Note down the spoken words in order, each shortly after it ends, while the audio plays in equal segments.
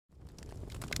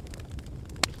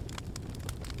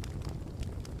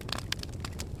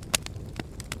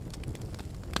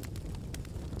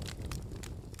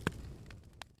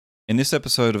In this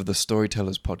episode of the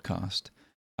Storytellers podcast,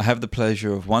 I have the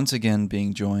pleasure of once again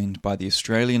being joined by the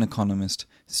Australian economist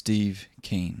Steve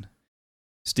Keen.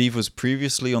 Steve was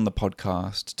previously on the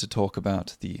podcast to talk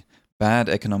about the bad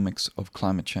economics of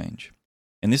climate change.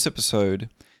 In this episode,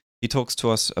 he talks to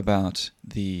us about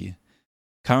the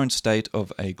current state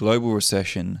of a global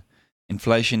recession,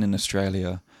 inflation in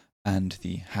Australia, and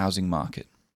the housing market.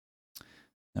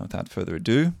 Now, without further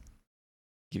ado, I'll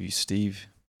give you Steve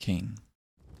Keen.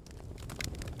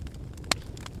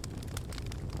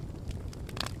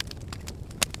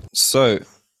 So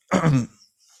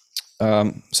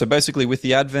basically, with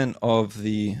the advent of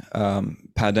the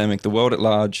pandemic, the world at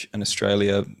large and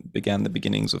Australia began the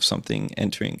beginnings of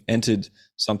entered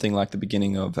something like the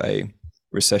beginning of a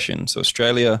recession. So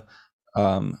Australia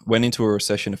went into a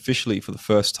recession officially for the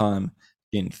first time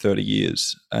in 30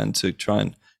 years. And to try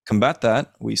and combat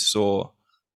that, we saw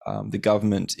the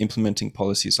government implementing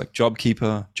policies like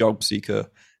JobKeeper, JobSeeker,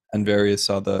 and various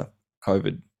other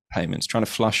COVID payments, trying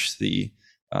to flush the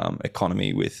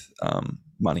economy with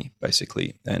money,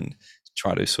 basically, and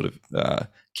try to sort of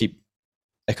keep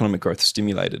economic growth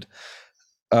stimulated.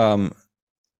 But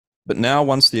now,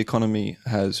 once the economy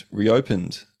has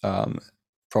reopened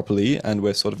properly, and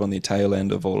we're sort of on the tail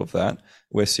end of all of that,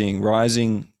 we're seeing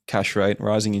rising cash rate,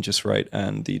 rising interest rate,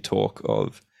 and the talk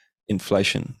of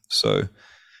inflation. So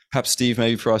perhaps, Steve,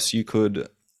 maybe for us, you could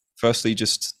firstly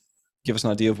just give us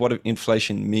an idea of what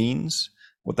inflation means,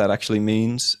 what that actually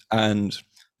means, and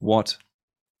what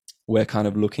we're kind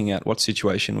of looking at, what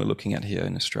situation we're looking at here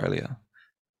in Australia.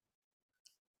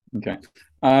 Okay.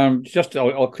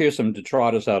 I'll clear some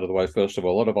detritus out of the way first of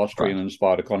all. A lot of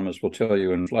Australian-inspired economists will tell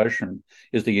you inflation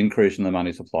is the increase in the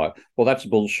money supply. Well, that's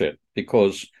bullshit,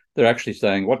 because they're actually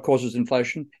saying what causes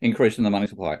inflation? Increase in the money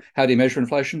supply. How do you measure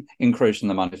inflation? Increase in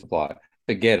the money supply.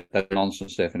 Forget it. That's a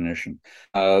nonsense definition.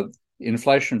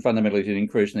 Inflation fundamentally is an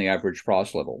increase in the average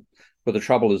price level. But the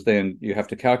trouble is then you have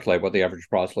to calculate what the average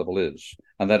price level is,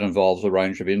 and that involves a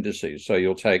range of indices. So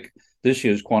you'll take this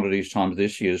year's quantities times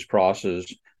this year's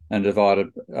prices and divide it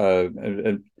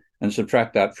and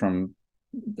subtract that from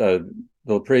the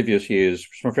previous year's,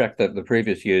 the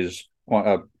previous year's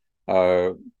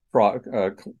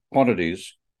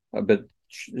quantities, but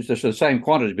it's just the same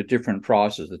quantity but different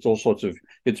prices. It's all sorts of,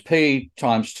 it's P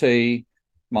times T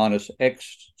minus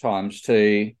X times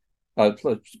T.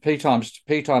 P times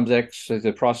X is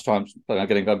the price times. I'm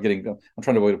trying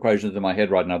to work equations in my head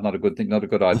right now. Not a good thing, not a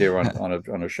good idea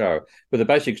on a show. But the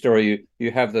basic story,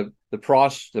 you have the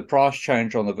price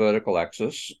change on the vertical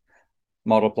axis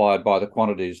multiplied by the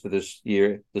quantities for this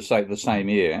year, the same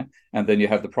year, and then you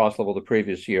have the price level the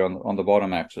previous year on the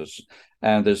bottom axis.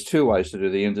 And there's two ways to do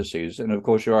the indices, and of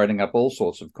course you're adding up all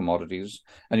sorts of commodities,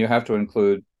 and you have to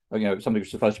include something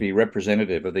that's supposed to be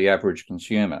representative of the average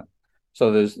consumer. So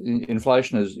there's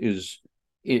inflation is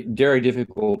very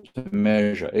difficult to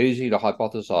measure, easy to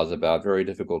hypothesize about, very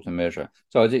difficult to measure.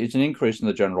 So it's an increase in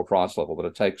the general price level, but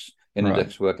it takes an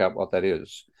index to work out what that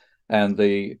is. And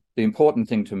the important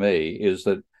thing to me is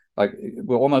that, like,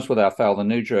 we're almost without fail, the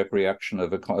knee-jerk reaction of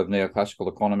neoclassical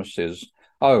economists is,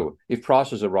 oh, if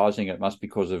prices are rising, it must be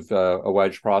because of a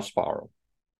wage price spiral.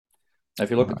 Now, if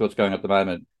you look at what's going on at the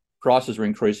moment, prices are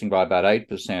increasing by about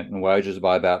 8% and wages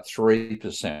by about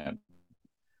 3%.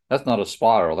 That's not a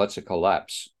spiral, that's a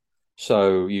collapse.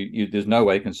 So there's no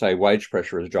way you can say wage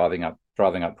pressure is driving up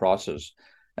prices.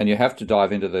 And you have to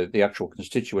dive into the actual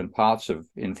constituent parts of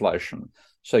inflation.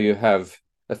 So you have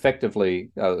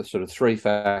effectively sort of three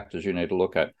factors you need to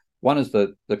look at. One is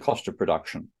the cost of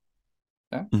production.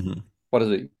 Yeah? Mm-hmm. What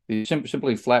is it?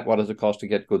 Simply flat, what does it cost to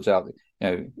get goods out,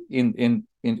 into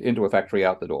a factory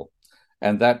out the door?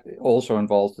 And that also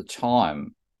involves the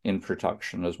time in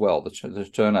production as well, the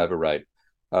turnover rate.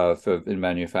 In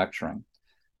manufacturing.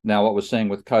 Now, what we're seeing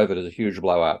with COVID is a huge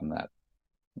blowout in that.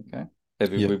 Okay,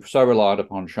 we're so reliant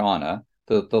upon China,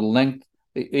 the length,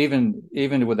 even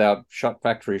without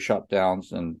factory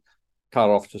shutdowns and cut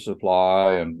off to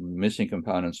supply and missing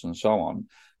components and so on,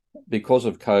 because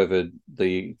of COVID,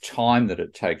 the time that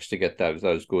it takes to get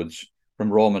those goods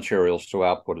from raw materials to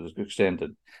output is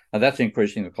extended, and that's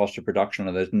increasing the cost of production.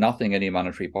 And there's nothing any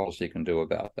monetary policy can do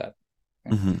about that.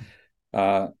 Okay?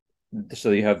 Mm-hmm.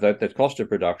 So you have that cost of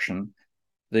production,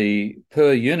 the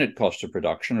per unit cost of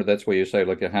production, or that's where you say,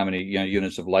 look at how many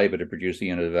units of labor to produce the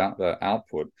unit of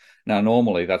output. Now,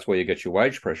 normally that's where you get your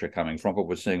wage pressure coming from, but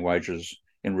we're seeing wages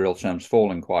in real terms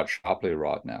falling quite sharply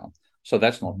right now. So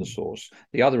that's not the source.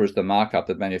 The other is the markup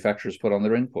that manufacturers put on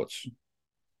their inputs.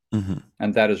 Mm-hmm.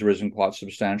 And that has risen quite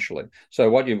substantially. So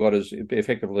what you've got is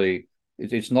effectively,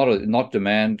 it's not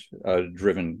demand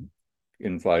driven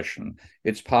inflation.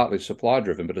 It's partly supply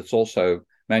driven, but it's also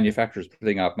manufacturers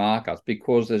putting up markups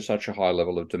because there's such a high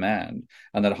level of demand.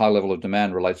 And that high level of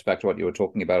demand relates back to what you were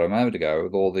talking about a moment ago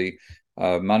with all the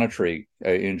monetary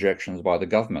injections by the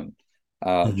government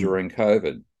during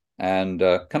COVID. And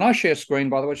can I share screen,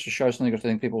 by the way, just to show something I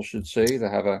think people should see, to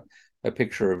have a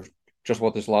picture of just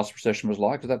what this last recession was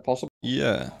like? Is that possible?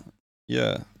 Yeah,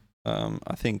 yeah.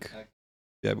 I think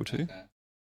be able to. Okay.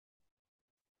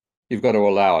 You've got to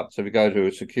allow it. So if you go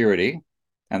to security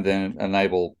and then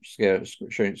enable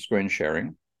screen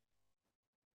sharing.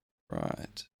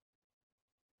 Right.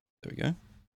 There we go.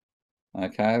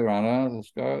 Okay, right,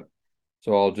 let's go.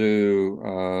 So I'll do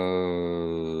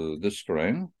this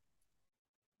screen.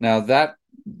 Now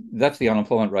that's the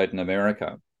unemployment rate in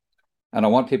America. And I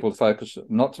want people to focus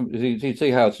not to you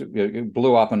see how it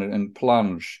blew up and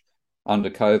plunged under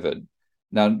COVID.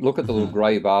 Now look at the little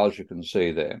grey bars you can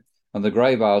see there. And the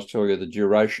grey bars tell you the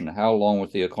duration, how long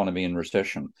was the economy in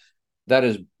recession. That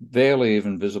is barely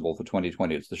even visible for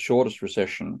 2020. It's the shortest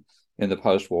recession in the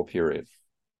post-war period.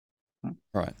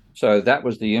 Right. So that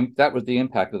was the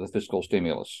impact of the fiscal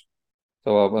stimulus.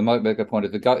 So I might make a point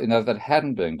of if that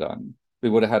hadn't been done, we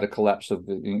would have had a collapse of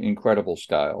incredible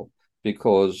scale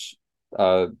because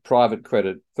private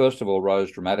credit, first of all,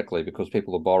 rose dramatically because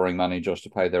people are borrowing money just to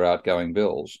pay their outgoing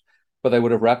bills. But they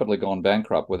would have rapidly gone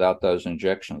bankrupt without those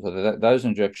injections. So those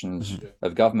injections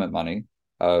of government money,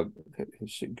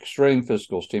 extreme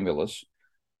fiscal stimulus,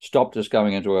 stopped us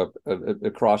going into a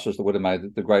crisis that would have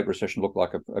made the Great Recession look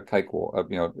like a cakewalk.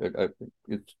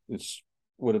 It's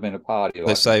would have been a party.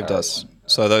 They saved us.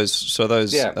 So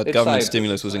that government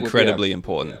stimulus was incredibly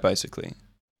important, basically.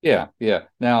 Yeah.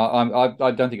 Now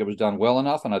I don't think it was done well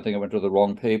enough, and I think it went to the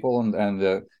wrong people,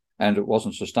 and it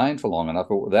wasn't sustained for long enough.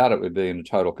 But without it, we'd be in a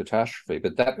total catastrophe.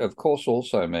 But that, of course,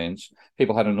 also means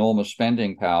people had enormous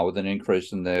spending power with an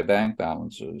increase in their bank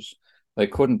balances. They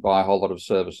couldn't buy a whole lot of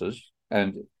services,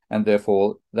 and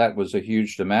therefore that was a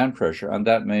huge demand pressure, and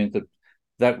that means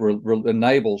that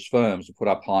enables firms to put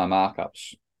up higher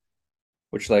markups,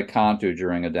 which they can't do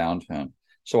during a downturn.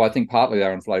 So I think partly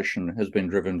our inflation has been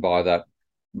driven by that.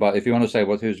 But if you want to say,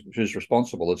 well, who's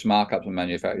responsible, it's markups and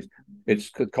manufacturers. It's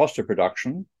the cost of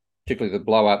production, particularly the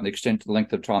blowout and the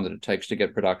length of time that it takes to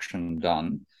get production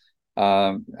done,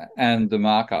 and the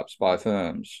markups by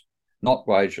firms, not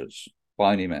wages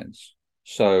by any means.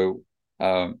 So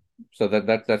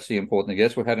that's the important thing.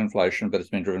 Yes, we've had inflation, but it's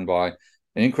been driven by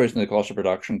an increase in the cost of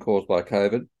production caused by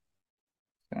COVID.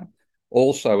 Okay.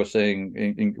 Also, we're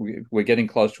seeing we're getting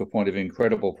close to a point of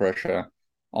incredible pressure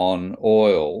on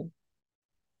oil.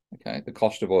 Okay, the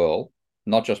cost of oil,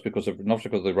 not because of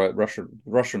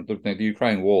the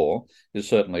Ukraine war is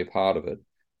certainly part of it,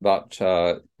 but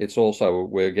it's also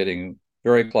we're getting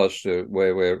very close to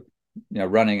where we're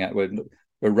running out. We're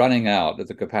running out of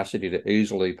the capacity to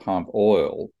easily pump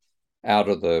oil out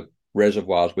of the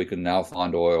reservoirs we can now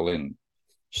find oil in.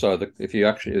 So if you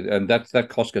actually, and that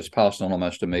cost gets passed on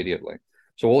almost immediately.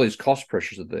 So all these cost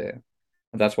pressures are there,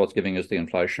 and that's what's giving us the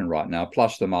inflation right now,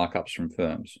 plus the markups from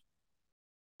firms.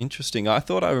 Interesting. I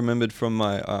thought I remembered from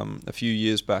my a few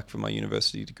years back from my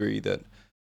university degree that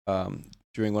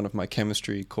during one of my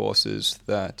chemistry courses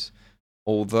that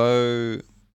although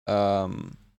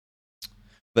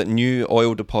that new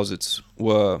oil deposits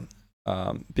were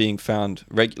being found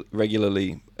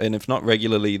regularly, and if not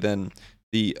regularly, then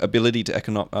the ability to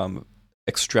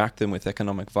extract them with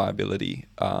economic viability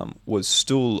was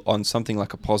still on something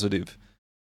like a positive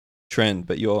trend.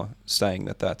 But you're saying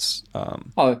that's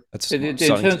in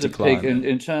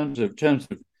terms of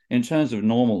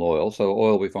normal oil, so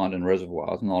oil we find in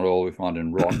reservoirs, not oil we find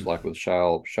in rocks like with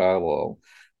shale oil.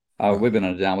 We've been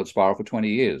in a downward spiral for 20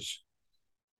 years.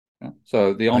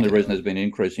 So the only reason there's been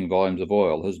increasing volumes of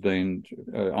oil has been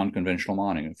unconventional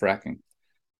mining and fracking.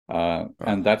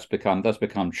 And that's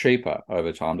become cheaper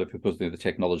over time because the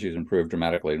technology has improved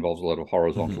dramatically. It involves a lot of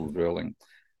horizontal drilling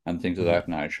and things of that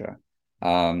nature.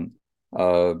 But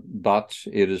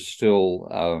it is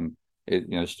still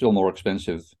still more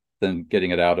expensive than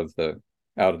getting it out of the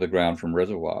ground from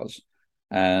reservoirs.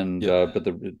 And but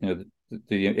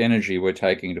the energy we're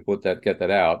taking to get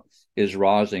that out is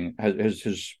rising,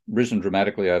 has risen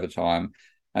dramatically over time.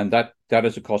 And that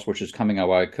is a cost which is coming our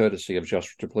way courtesy of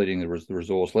just depleting the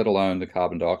resource, let alone the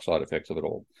carbon dioxide effects of it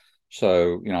all.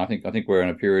 So, I think we're in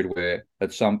a period where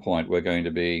at some point we're going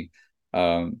to be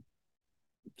saying,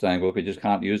 well, we just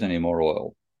can't use any more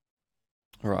oil.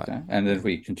 Right. Okay? And then if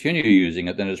we continue using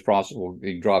it, then its prices will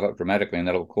drive up dramatically, and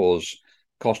that'll cause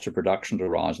cost of production to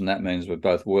rise. And that means that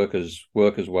both workers'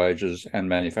 wages and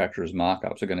manufacturers'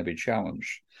 markups are going to be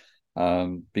challenged.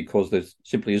 Because there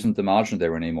simply isn't the margin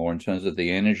there anymore in terms of the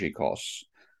energy costs.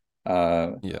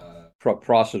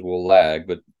 prices will lag,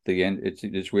 but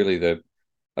it's really the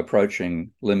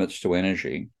approaching limits to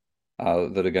energy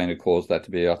that are going to cause that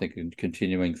to be, I think, a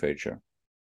continuing feature.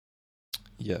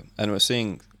 Yeah, and we're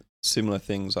seeing similar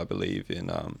things, I believe,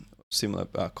 in similar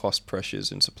cost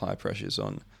pressures and supply pressures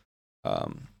on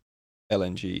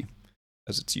LNG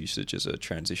as its usage as a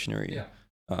transitionary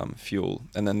fuel,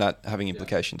 and then that having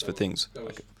implications for things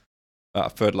like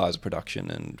fertilizer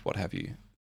production and what have you,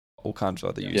 all kinds of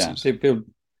other uses.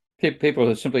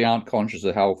 People simply aren't conscious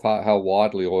of how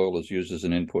widely oil is used as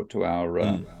an input to our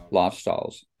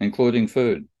lifestyles, including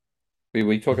food.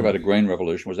 We talk about a green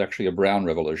revolution, was actually a brown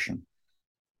revolution.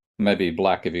 Maybe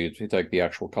black if you take the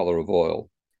actual color of oil,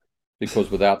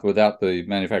 because without the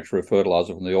manufacture of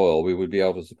fertilizer from the oil, we would be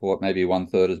able to support maybe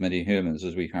 1/3 as many humans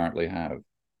as we currently have.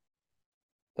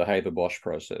 The Haber-Bosch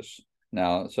process.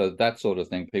 Now, so that sort of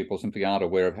thing, people simply aren't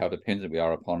aware of how dependent we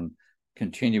are upon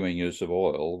continuing use of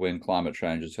oil when climate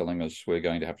change is telling us we're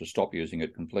going to have to stop using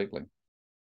it completely.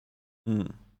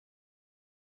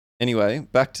 Anyway,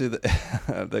 back to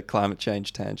the the climate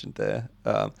change tangent there.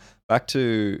 Back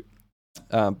to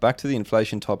the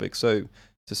inflation topic. So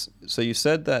you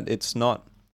said that it's not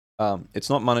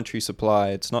monetary supply,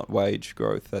 it's not wage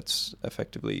growth that's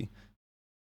effectively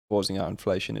causing our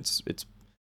inflation. It's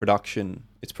production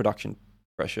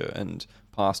pressure and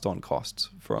passed on costs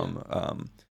from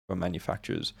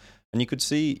manufacturers. And you could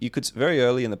very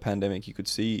early in the pandemic, you could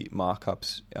see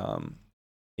markups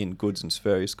in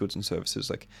various goods and services,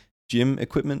 like gym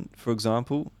equipment, for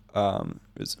example.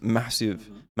 There's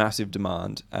massive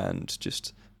demand and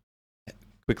just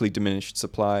quickly diminished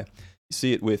supply. You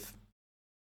see it with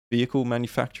vehicle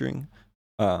manufacturing.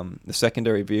 The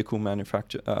secondary vehicle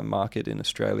manufacture market in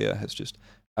Australia has just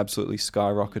absolutely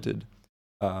skyrocketed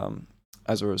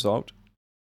as a result.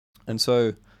 And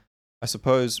so I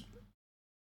suppose,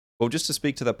 well, just to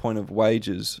speak to that point of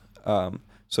wages,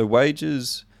 so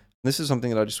wages, this is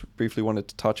something that I just briefly wanted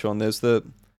to touch on. There's the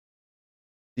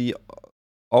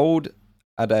old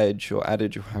adage, or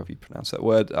however you pronounce that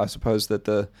word, I suppose, that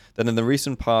in the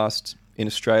recent past in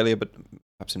Australia, but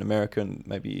perhaps in America and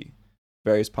maybe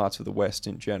various parts of the West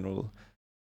in general,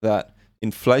 that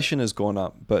inflation has gone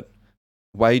up, but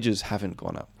wages haven't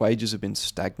gone up. Wages have been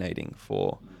stagnating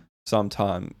for some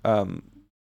time.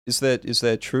 Is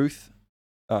there truth,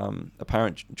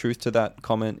 apparent truth to that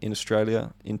comment in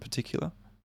Australia in particular?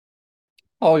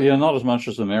 Oh yeah, not as much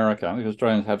as America, because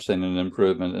Australians have seen an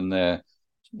improvement in their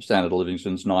standard of living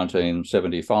since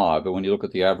 1975. But when you look at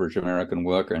the average American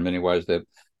worker, in many ways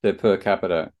their per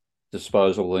capita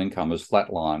disposable income has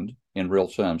flatlined in real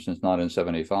terms since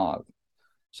 1975.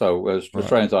 So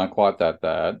Australians aren't quite that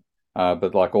bad.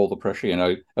 But like all the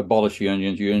pressure, abolish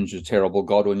unions. Unions are terrible.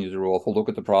 God, unions are awful. Look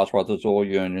at the price rise. It's all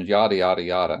unions. Yada yada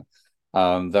yada.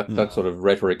 That sort of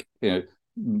rhetoric,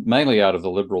 mainly out of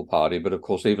the Liberal Party, but of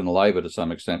course even Labor to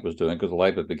some extent was doing, because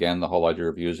Labor began the whole idea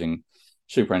of using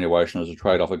superannuation as a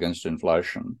trade-off against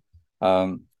inflation.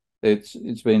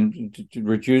 It's been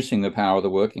reducing the power of the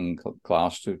working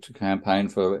class to campaign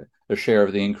for a share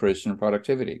of the increase in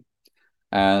productivity.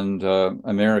 And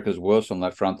America's worse on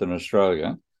that front than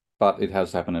Australia, but it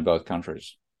has happened in both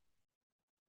countries.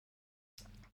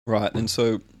 Right. And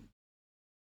so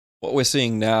what we're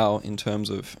seeing now in terms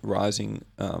of rising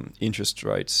interest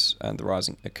rates and the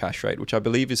rising cash rate, which I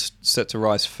believe is set to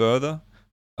rise further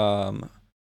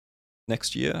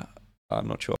next year. I'm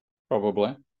not sure.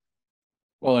 Probably.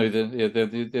 Well,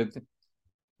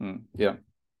 yeah.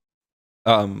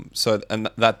 So, and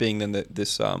that being then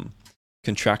this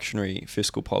contractionary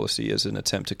fiscal policy as an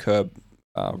attempt to curb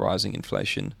rising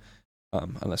inflation,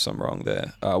 unless I'm wrong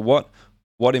there.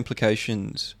 What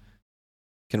implications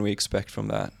can we expect from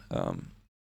that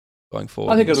going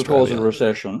forward? I think it'll cause a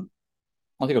recession.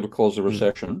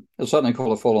 It'll certainly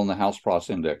cause a fall in the house price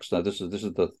index. Now, this is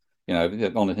the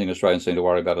only thing Australians seem to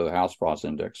worry about is the house price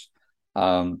index.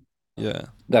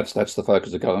 That's the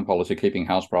focus of government policy, keeping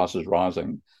house prices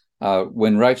rising.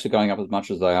 When rates are going up as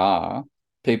much as they are,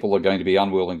 people are going to be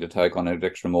unwilling to take on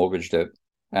extra mortgage debt,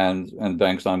 and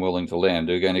banks unwilling to lend.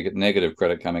 They're going to get negative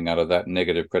credit coming out of that.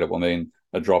 Negative credit will mean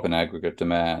a drop in aggregate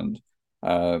demand,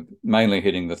 mainly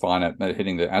hitting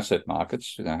the asset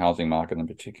markets, the housing market in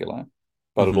particular,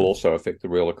 but it'll also affect the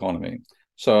real economy.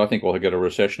 So I think we'll get a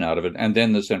recession out of it, and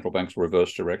then the central banks will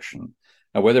reverse direction.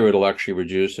 Now, whether it'll actually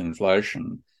reduce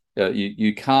inflation,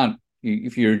 you can't.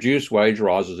 If you reduce wage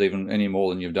rises even any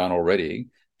more than you've done already,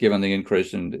 given the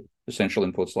increase in essential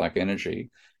inputs like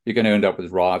energy, you're going to end up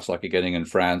with riots like you're getting in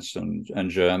France and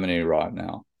Germany right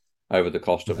now over the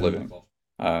cost of living.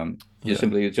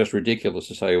 It's just ridiculous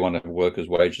to say you want to have workers'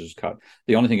 wages cut.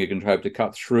 The only thing you can hope to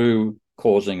cut through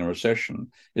causing a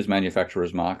recession is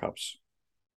manufacturers' markups.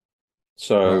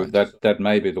 So Right. that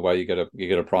may be the way you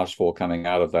get a price fall coming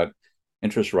out of that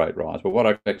interest rate rise. But what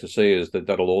I expect to see is that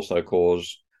that'll also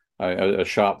cause a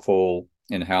sharp fall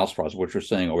in house prices, which we're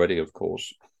seeing already, of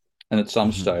course. And at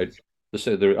some stage, the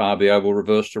RBA will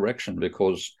reverse direction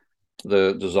because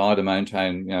the desire to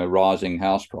maintain rising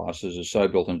house prices is so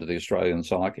built into the Australian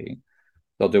psyche.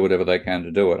 They'll do whatever they can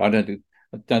to do it. I don't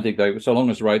think they, so long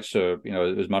as rates are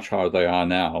as much higher as they are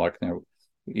now, like you're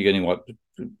getting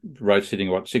rates hitting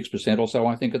 6% or so,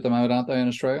 I think, at the moment, aren't they, in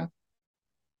Australia?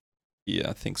 Yeah,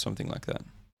 I think something like that.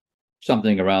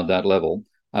 Something around that level.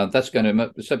 That's going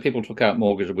to, so people took out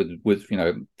mortgages with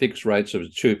fixed rates of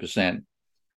 2%,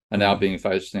 and now being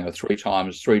faced three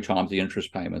times the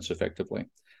interest payments effectively.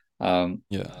 Yeah,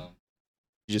 you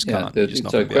just can't. You're just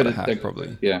not going to be able to hack,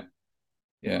 probably. Yeah.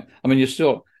 I mean,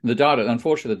 the data.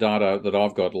 Unfortunately, the data that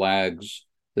I've got lags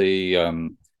the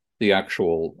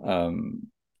actual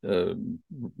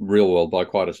real world by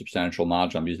quite a substantial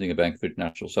margin. I'm using a bank for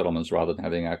international settlements rather than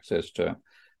having access to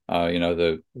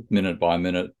the minute by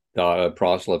minute data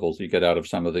price levels you get out of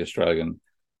some of the Australian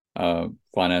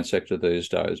finance sector these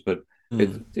days. But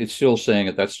it's still seeing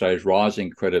at that stage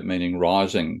rising credit, meaning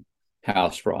rising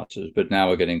house prices, but now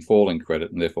we're getting falling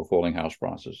credit and therefore falling house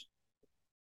prices.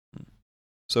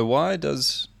 So why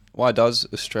does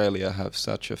Australia have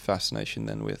such a fascination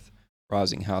then with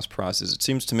rising house prices? It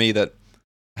seems to me that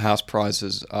house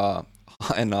prices are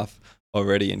high enough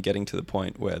already and getting to the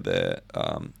point where they're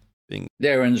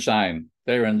They're insane.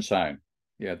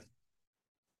 Yeah,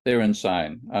 they're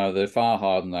insane. They're far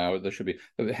higher than they should be.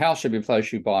 The house should be a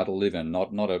place you buy to live in,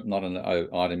 not an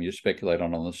item you speculate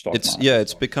on the stock market.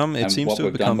 It seems to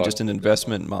have become just an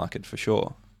investment market for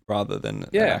sure, rather than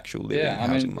an actual living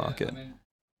housing market.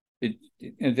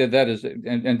 That is,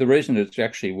 and the reason it's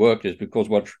actually worked is because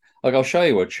I'll show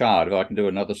you a chart if I can do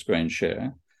another screen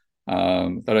share.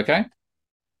 Is that okay?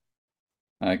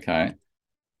 Okay.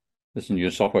 This is a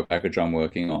new software package I'm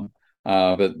working on.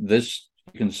 But this,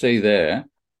 you can see there,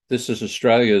 this is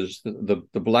Australia's, the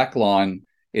black line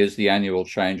is the annual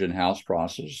change in house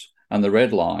prices, and the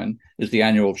red line is the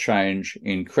annual change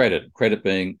in credit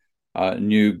being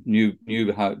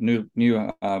new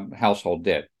household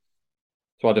debt.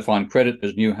 So I define credit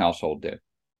as new household debt,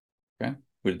 okay,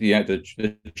 with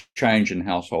the change in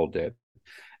household debt,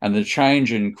 and the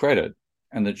change in credit,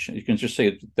 and you can just see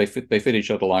it, they fit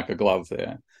each other like a glove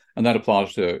there, and that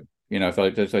applies to if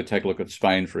I take a look at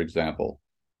Spain, for example.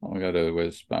 I'll go to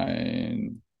where's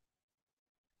Spain.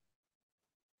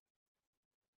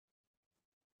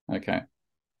 Okay.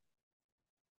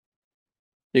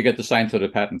 You get the same sort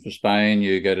of pattern for Spain.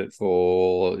 You get it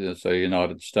for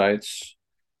United States.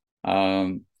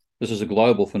 This is a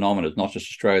global phenomenon. It's not just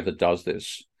Australia that does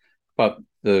this. But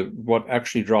what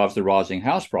actually drives the rising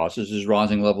house prices is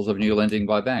rising levels of new lending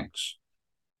by banks.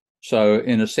 So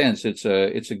in a sense, it's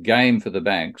a game for the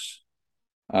banks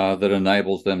that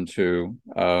enables them to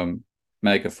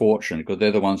make a fortune, because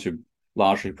they're the ones who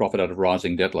largely profit out of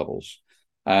rising debt levels.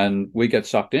 And we get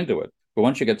sucked into it. But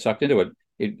once you get sucked into it,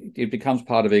 it becomes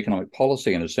part of economic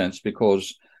policy in a sense,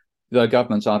 because the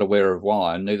governments aren't aware of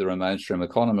why, and neither are mainstream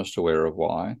economists aware of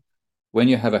why. When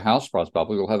you have a house price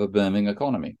bubble, you'll have a booming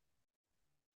economy.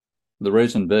 The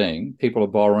reason being, people are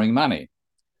borrowing money,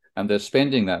 and they're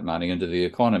spending that money into the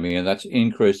economy, and that's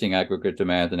increasing aggregate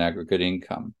demand and aggregate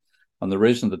income. And the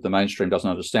reason that the mainstream doesn't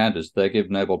understand is they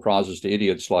give Nobel Prizes to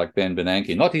idiots like Ben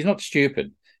Bernanke. He's not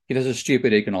stupid. He has a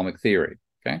stupid economic theory,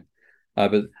 okay?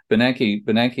 But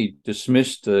Bernanke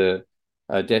dismissed a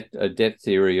debt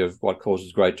theory of what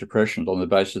causes Great Depressions on the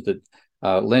basis that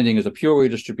lending is a pure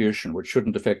redistribution which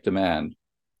shouldn't affect demand,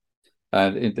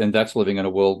 and that's living in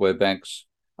a world where banks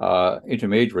are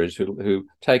intermediaries who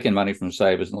take in money from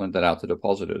savers and lend that out to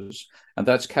depositors, and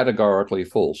that's categorically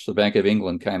false. The Bank of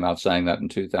England came out saying that in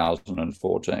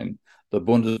 2014. The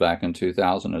Bundesbank in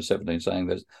 2017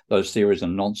 saying those theories are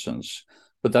nonsense.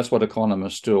 But that's what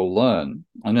economists still learn,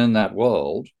 and in that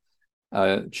world,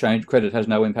 change credit has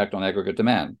no impact on aggregate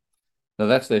demand. Now,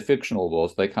 that's their fictional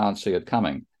laws. They can't see it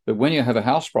coming. But when you have a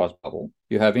house price bubble,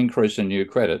 you have increase in new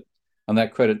credit, and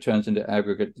that credit turns into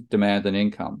aggregate demand and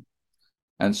income.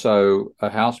 And so a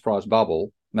house price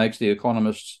bubble makes the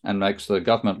economists and makes the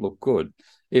government look good,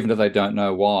 even if they don't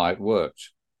know why it worked.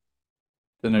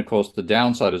 Then, of course, the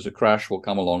downside is a crash will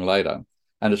come along later.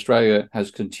 And Australia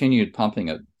has continued pumping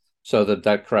it so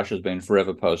that crash has been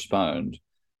forever postponed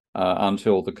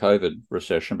until the COVID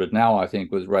recession. But now I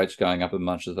think with rates going up as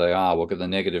much as they are, we'll get the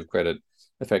negative credit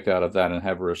effect out of that and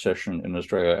have a recession in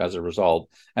Australia as a result.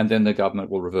 And then the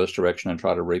government will reverse direction and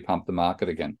try to repump the market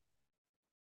again.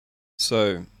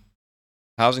 So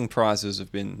housing prices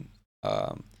have been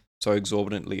so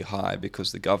exorbitantly high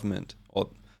because the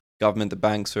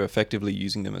banks are effectively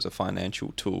using them as a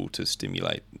financial tool to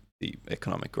stimulate the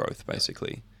economic growth,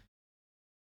 basically,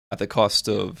 at the cost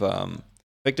of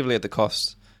effectively at the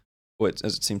cost,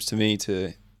 as it seems to me,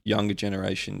 to younger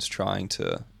generations trying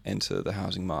to enter the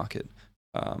housing market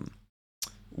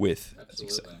with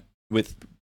Absolutely. with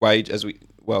wage as we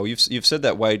well you've said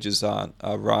that wages are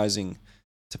rising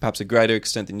to perhaps a greater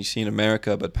extent than you see in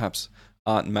America, but perhaps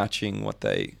aren't matching what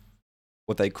they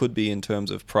could be in terms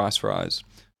of price rise.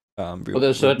 Well, they're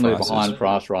Real certainly prices. behind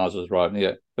price rises, right?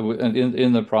 Yeah, and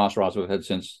in the price rise we've had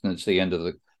since the end of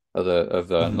the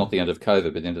Mm-hmm. not the end of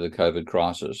COVID, but the end of the COVID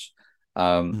crisis.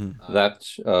 Mm-hmm. That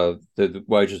the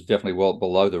wages are definitely well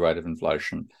below the rate of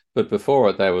inflation, but before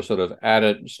it they were sort of at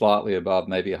it, slightly above,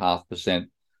 maybe 0.5%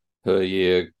 per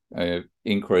year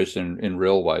increase in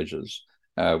real wages,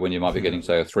 when you might be getting,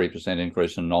 say, a 3%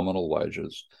 increase in nominal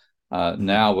wages.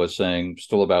 Now we're seeing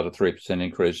still about a 3%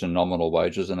 increase in nominal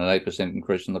wages and an 8%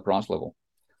 increase in the price level.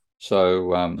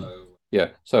 So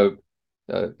yeah, so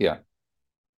yeah.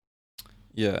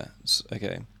 Yeah.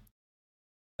 Okay.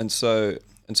 And so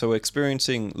we're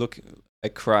experiencing a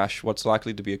crash. What's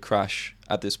likely to be a crash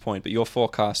at this point, but you're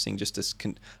forecasting just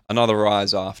another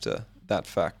rise after that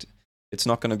fact. It's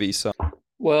not going to be some.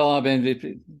 Well, I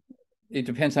mean, it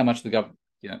depends how much the government.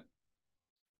 Yeah,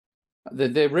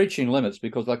 they're reaching limits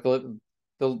because, like, the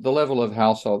level of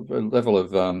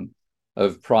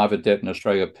of private debt in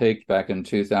Australia peaked back in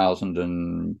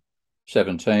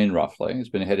 2017, roughly. It's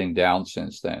been heading down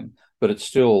since then, but it's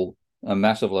still a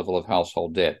massive level of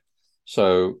household debt.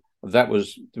 So that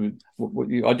was,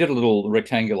 I did a little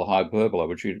rectangular hyperbola,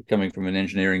 which you, coming from an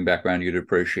engineering background, you'd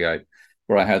appreciate,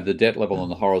 where I had the debt level on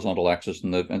the horizontal axis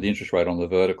and the interest rate on the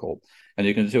vertical, and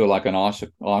you can do like an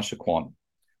isoquant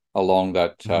along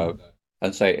that,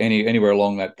 and say anywhere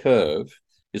along that curve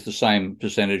is the same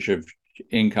percentage of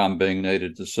income being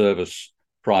needed to service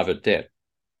private debt.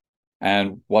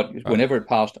 And whenever it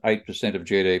passed 8% of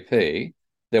GDP,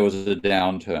 there was a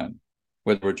downturn.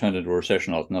 Whether it turned into a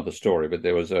recession is another story, but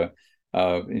there was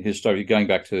history going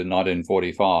back to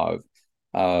 1945.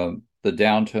 The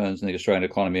downturns in the Australian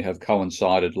economy have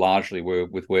coincided largely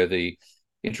with where the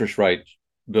interest rate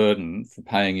burden for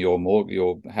paying your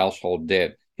household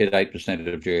debt hit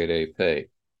 8% of GDP.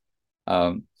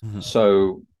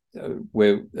 So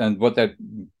and what that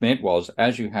meant was,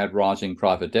 as you had rising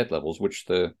private debt levels, which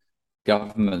the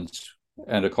governments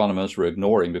and economists were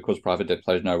ignoring because private debt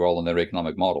plays no role in their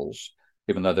economic models,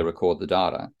 even though they record the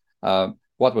data.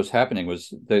 What was happening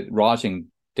was that rising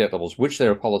debt levels, which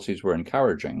their policies were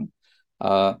encouraging,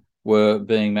 were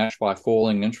being matched by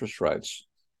falling interest rates.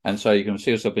 And so you can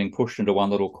see yourself being pushed into one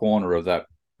little corner of that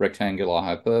rectangular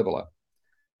hyperbola.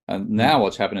 And now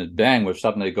what's happened is, bang, we've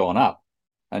suddenly gone up,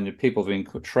 and people have been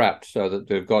trapped so that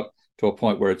they've got to a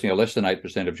point where it's less than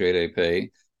 8% of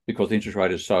GDP because the interest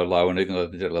rate is so low, and even though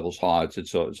the debt level's high,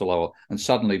 it's a lower. And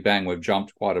suddenly, bang, we've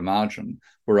jumped quite a margin.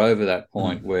 We're over that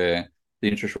point where the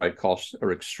interest rate costs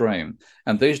are extreme,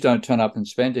 and these don't turn up in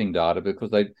spending data because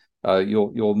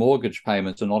your mortgage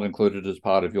payments are not included as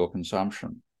part of your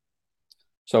consumption.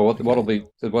 So what they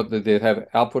have,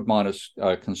 output minus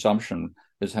consumption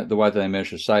is the way they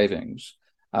measure savings,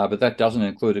 but that doesn't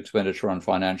include expenditure on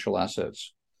financial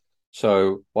assets.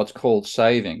 So what's called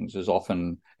savings is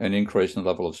often an increase in the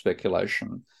level of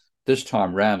speculation. This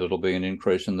time round, it'll be an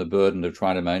increase in the burden of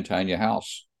trying to maintain your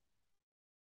house.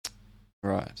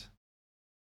 Right.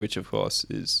 Which of course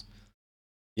is,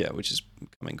 which is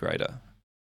becoming greater.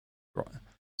 Right.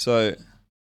 So,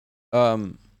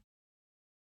 to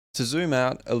zoom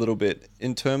out a little bit,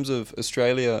 in terms of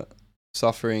Australia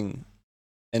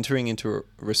entering into a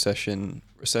recession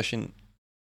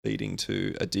leading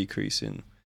to a decrease in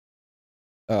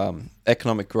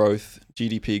economic growth,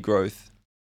 GDP growth.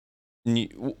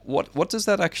 What does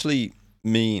that actually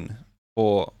mean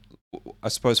for, I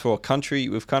suppose, for a country?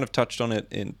 We've kind of touched on it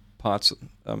in parts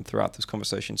throughout this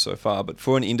conversation so far, but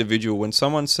for an individual, when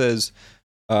someone says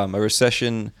a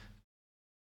recession,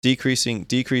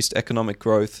 decreased economic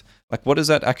growth, like, what does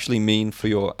that actually mean for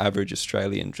your average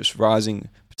Australian? Just rising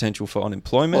potential for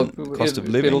unemployment, cost of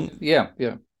living? Yeah.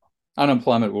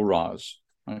 Unemployment will rise.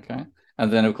 Okay.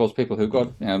 And then, of course, people who've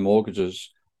got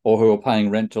mortgages or who are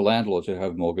paying rent to landlords who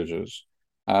have mortgages,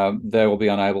 they will be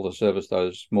unable to service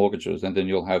those mortgages. And then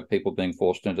you'll have people being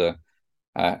forced into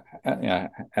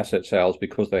asset sales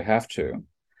because they have to.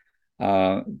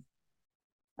 And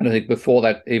I think before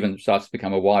that even starts to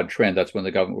become a wide trend, that's when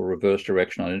the government will reverse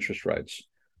direction on interest rates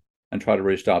and try to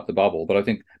restart the bubble. But I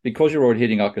think because you're already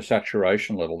hitting like a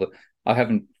saturation level, that I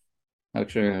haven't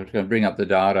actually, I'm going to bring up the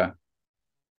data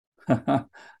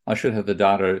I should have the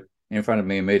data in front of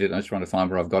me immediately. I'm just trying to find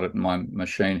where I've got it in my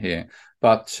machine here.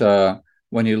 But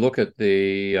when you look at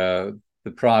the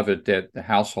private debt, the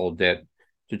household debt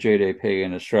to GDP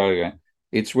in Australia,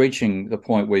 it's reaching the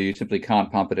point where you simply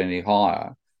can't pump it any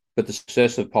higher. But the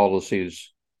successive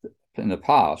policies in the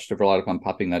past have relied upon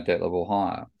pumping that debt level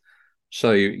higher.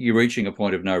 So you're reaching a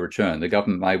point of no return. The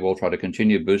government may well try to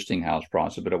continue boosting house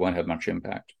prices, but it won't have much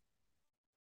impact.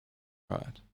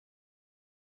 Right.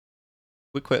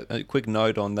 A quick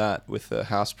note on that with the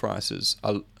house prices.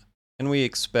 Can we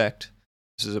expect,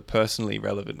 this is a personally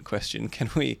relevant question, can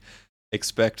we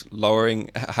expect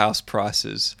lowering house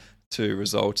prices to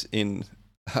result in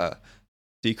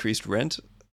decreased rent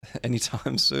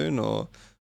anytime soon, or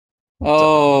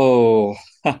Oh,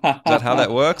 is that how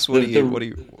that works? What the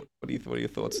are your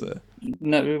thoughts there?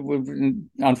 no,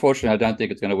 unfortunately, I don't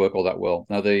think it's going to work all that well.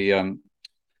 Now, the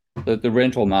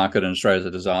rental market in Australia is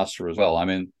a disaster as well. I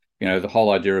mean, the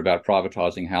whole idea about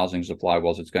privatizing housing supply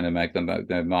was it's going to make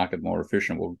the market more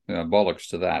efficient. Well, bollocks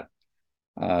to that.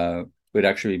 We'd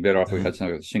actually be better off if we had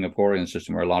something like the Singaporean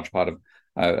system, where a large part of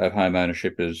home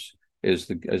ownership is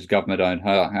government-owned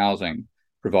housing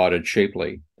provided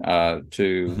cheaply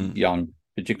to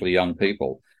particularly young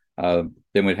people.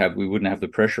 Then we wouldn't have the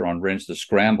pressure on rents, the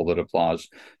scramble that applies.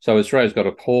 So Australia's got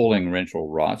appalling rental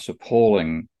rights,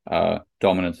 appalling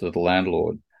dominance of the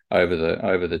landlord over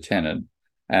the tenant,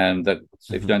 and that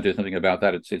if you don't do something about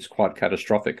that, it's quite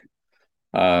catastrophic.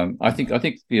 I think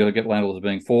get landlords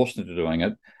being forced into doing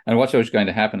it, and what's always going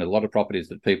to happen? A lot of properties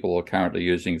that people are currently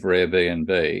using for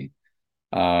Airbnb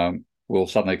will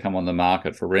suddenly come on the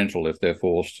market for rental if they're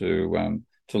forced to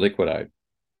liquidate.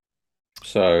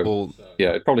 So, well,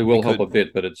 yeah, it probably will help a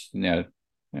bit, but it's yeah.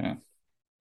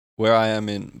 Where I am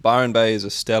in Byron Bay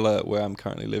is where I'm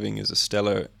currently living is a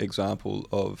stellar example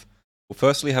of, well,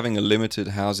 firstly having a limited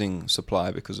housing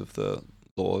supply because of the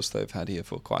laws they've had here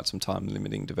for quite some time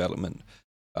limiting development,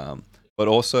 but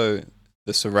also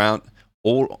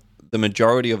the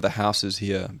majority of the houses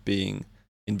here being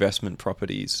investment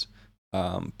properties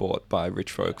bought by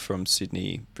rich folk from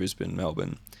Sydney, Brisbane,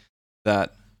 Melbourne,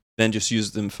 that then just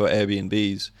use them for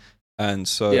Airbnbs, and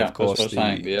so of course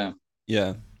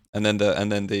and then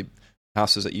the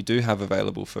houses that you do have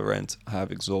available for rent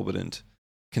have exorbitant,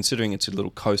 considering it's a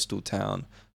little coastal town,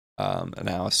 an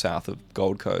hour south of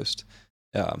Gold Coast,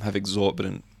 have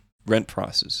exorbitant rent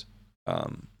prices.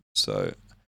 So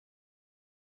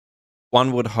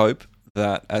one would hope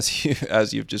that, as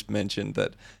you've just mentioned,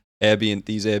 that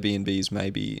these Airbnbs may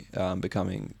be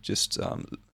becoming just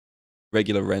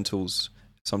regular rentals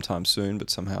sometime soon, but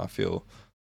somehow I feel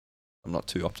I'm not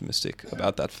too optimistic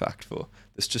about that fact.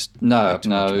 There's just too much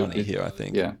money here, I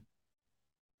think.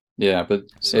 Yeah, but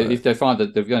if they find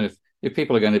that if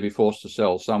people are going to be forced to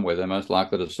sell somewhere, they're most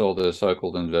likely to sell their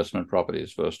so-called investment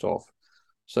properties first off.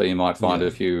 So you might find a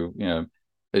few,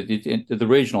 the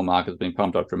regional market has been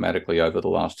pumped up dramatically over the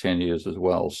last 10 years as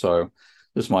well. So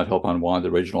this might help unwind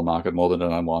the regional market more than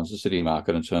it unwinds the city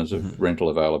market in terms of rental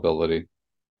availability.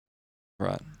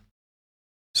 Right.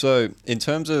 So in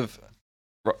terms of,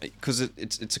 because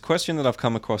it's a question that I've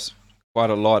come across quite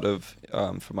a lot of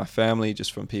from my family,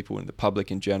 just from people in the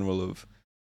public in general, of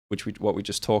what we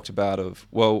just talked about, of,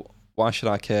 well, why should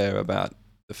I care about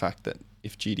the fact that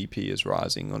if GDP is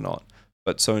rising or not?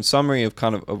 But so in summary of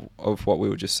kind of what we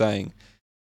were just saying,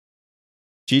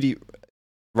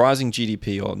 rising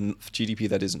GDP or GDP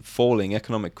that isn't falling,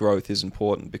 economic growth is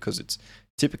important because it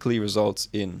typically results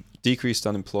in decreased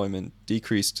unemployment,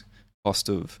 decreased cost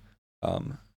of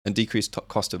and decreased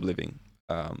cost of living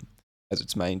as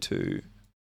its main two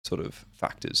sort of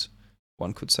factors,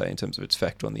 one could say, in terms of its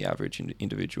effect on the average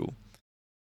individual.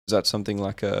 Is that something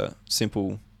like a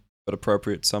simple but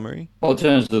appropriate summary? Well, in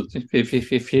terms of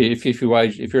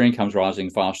if your income's rising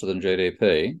faster than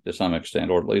GDP to some extent,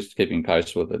 or at least keeping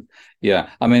pace with it, yeah.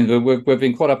 I mean, we've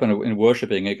been caught up in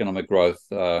worshipping economic growth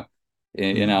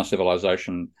in our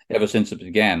civilization ever since it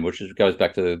began, which goes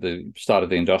back to the start of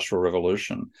the Industrial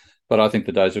Revolution. But I think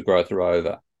the days of growth are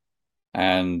over,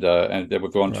 and that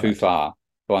we've gone too far.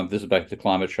 This is back to the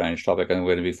climate change topic, and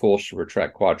we're going to be forced to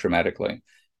retract quite dramatically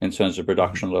in terms of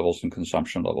production levels and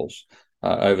consumption levels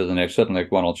over the next certainly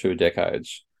 1 or 2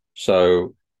 decades.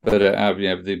 So, but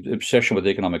the obsession with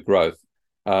economic growth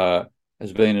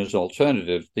has been as an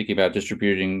alternative, thinking about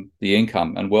distributing the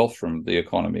income and wealth from the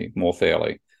economy more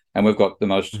fairly. And we've got the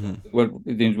most, when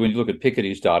you look at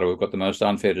Piketty's data, we've got the most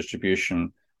unfair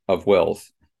distribution of wealth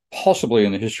possibly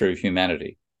in the history of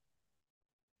humanity.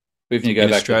 Even you go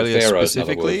back Australia to the Pharaohs,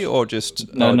 specifically, or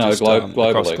just globally,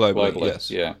 across globally?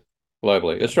 Yes, yeah,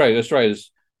 globally.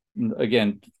 Australia's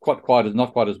again, not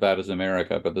quite as bad as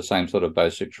America, but the same sort of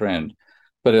basic trend.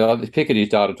 But Piketty's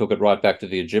data took it right back to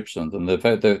the Egyptians, and the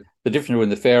difference between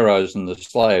the pharaohs and the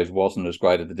slaves wasn't as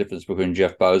great as the difference between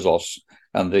Jeff Bezos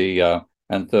and the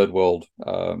and third world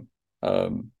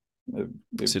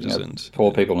citizens,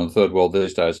 poor people in the third world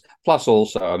these days. Plus,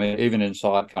 also, I mean, even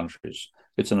inside countries,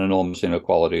 it's an enormous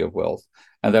inequality of wealth,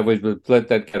 and that we've let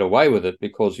that get away with it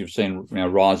because you've seen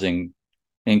rising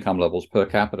income levels per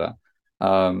capita.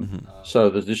 So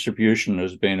the distribution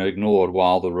has been ignored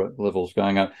while the level's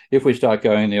going up. If we start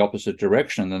going in the opposite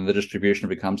direction, then the distribution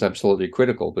becomes absolutely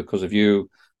critical, because if you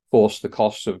force the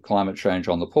costs of climate change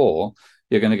on the poor,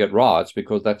 you're going to get riots,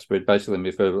 because that's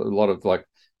basically for a lot of, like,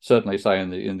 certainly say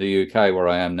in the UK where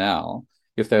I am now,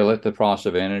 if they let the price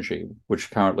of energy,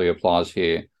 which currently applies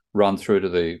here, run through to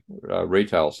the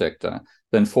retail sector,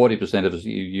 then 40%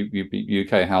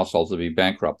 of UK households would be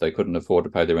bankrupt. They couldn't afford to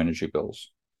pay their energy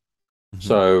bills.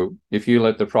 So if you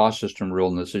let the price system rule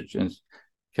in this,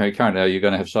 currently you're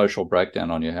going to have social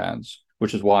breakdown on your hands,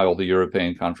 which is why all the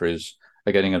European countries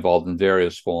are getting involved in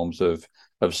various forms of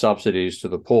subsidies to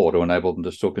the poor to enable them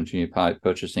to still continue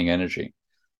purchasing energy.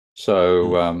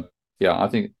 So I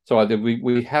think so. I think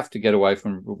we have to get away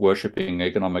from worshipping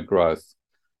economic growth,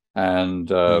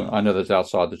 and I know that's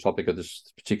outside the topic of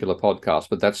this particular podcast,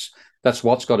 but that's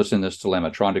what's got us in this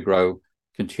dilemma, trying to grow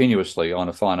continuously on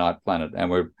a finite planet,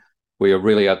 and we are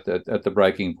really at the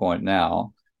breaking point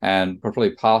now, and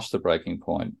probably past the breaking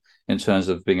point in terms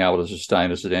of being able to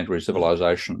sustain a sedentary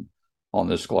civilization on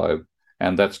this globe,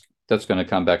 and that's going to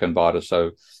come back and bite us.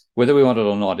 So whether we want it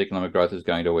or not, economic growth is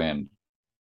going to end.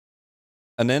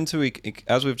 An end to,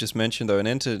 as we've just mentioned, though, an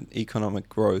end to economic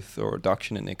growth or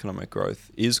reduction in economic growth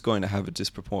is going to have a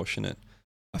disproportionate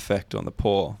effect on the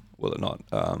poor, will it not?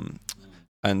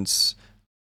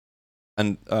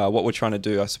 And what we're trying to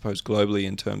do, I suppose, globally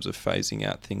in terms of phasing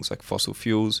out things like fossil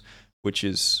fuels, which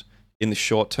is in the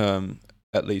short term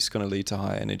at least going to lead to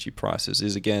higher energy prices,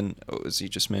 is, again, as you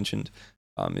just mentioned,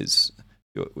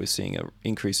 we're seeing an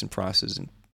increase in prices in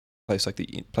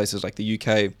places like the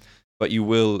UK. But you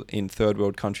will in third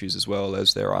world countries as well,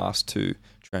 as they're asked to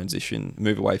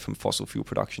move away from fossil fuel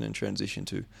production and transition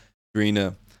to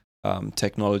greener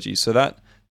technologies. So that,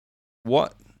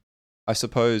 what I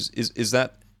suppose is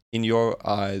that in your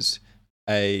eyes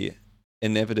an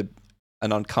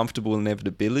uncomfortable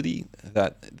inevitability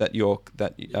that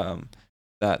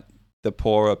the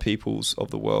poorer peoples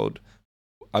of the world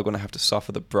are going to have to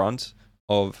suffer the brunt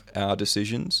of our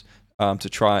decisions to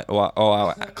try, or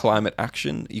our climate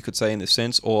action, you could say, in this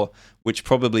sense, or which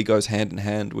probably goes hand in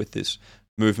hand with this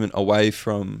movement away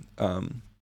from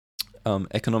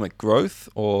economic growth,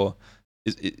 or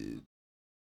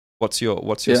what's your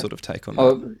sort of take on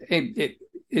that?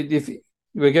 If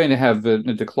we're going to have a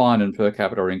decline in per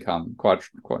capita income, quite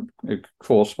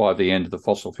forced by the end of the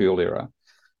fossil fuel era,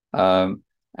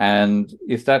 and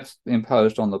if that's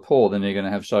imposed on the poor, then you're going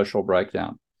to have social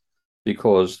breakdown,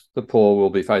 because the poor will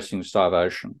be facing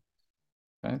starvation.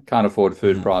 Okay? Can't afford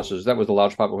food prices. That was a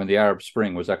large part when the Arab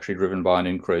Spring was actually driven by an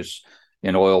increase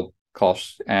in oil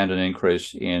costs and an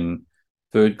increase in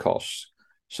food costs.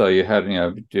 So you had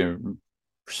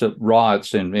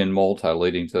riots in Malta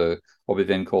leading to what we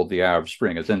then called the Arab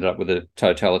Spring. It's ended up with a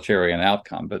totalitarian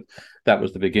outcome, but that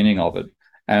was the beginning of it.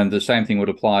 And the same thing would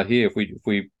apply here.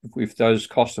 If those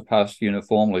costs are passed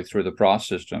uniformly through the price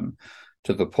system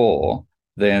to the poor,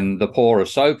 then the poor are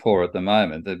so poor at the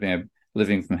moment, they've been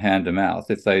living from hand to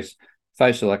mouth. If they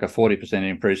face like a 40%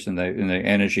 increase in the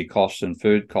energy costs and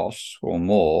food costs or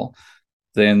more,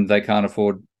 then they can't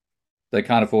afford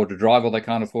to drive, or they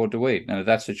can't afford to eat. And in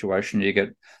that situation, you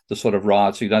get the sort of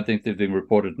riots. You don't think they've been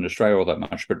reported in Australia all that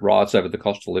much, but riots over the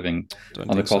cost of living,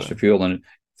 on the cost of fuel, and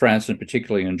France, and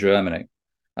particularly in Germany,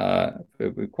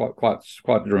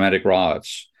 quite dramatic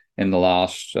riots in the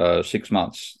last 6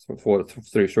 months,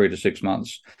 3 to 6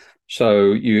 months.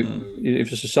 So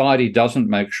if a society doesn't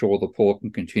make sure the poor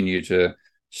can continue to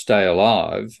stay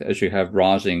alive, as you have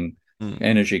rising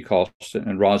energy costs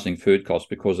and rising food costs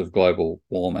because of global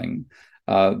warming,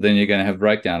 then you're going to have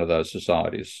breakdown of those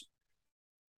societies.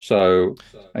 So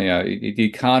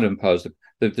you can't impose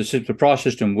the price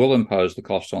system will impose the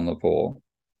cost on the poor.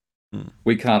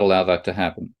 We can't allow that to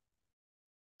happen.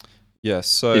 Yes.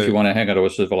 So if you want to hang on to a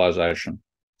civilization.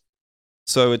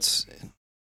 So it's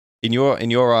in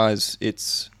your eyes,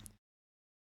 it's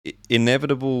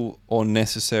inevitable or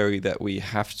necessary that we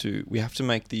have to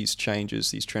make these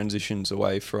changes, these transitions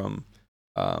away from,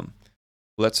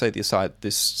 let's say,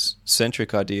 this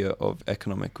centric idea of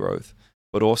economic growth,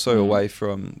 but also away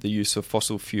from the use of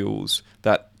fossil fuels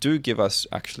that do give us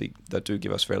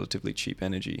relatively cheap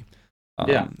energy,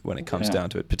 when it comes down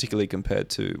to it, particularly compared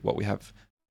to what we have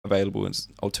available as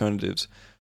alternatives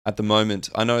at the moment.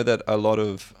 I know that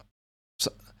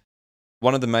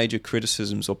one of the major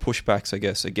criticisms or pushbacks, I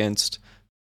guess, against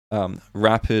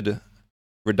rapid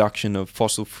reduction of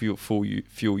fossil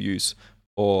fuel use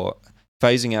or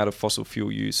phasing out of fossil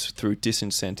fuel use through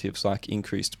disincentives like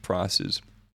increased prices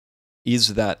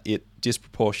is that it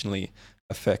disproportionately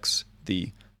affects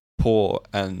the poor.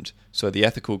 And so the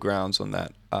ethical grounds on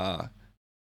that are,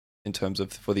 in terms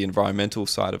of for the environmental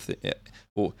side of the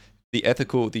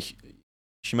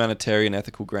humanitarian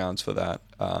ethical grounds for that,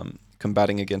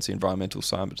 combating against the environmental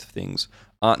side of things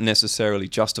aren't necessarily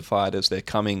justified as they're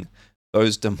coming.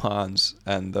 Those demands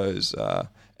and those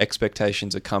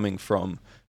expectations are coming from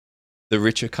the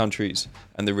richer countries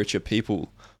and the richer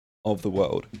people of the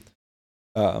world.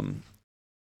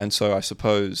 And so I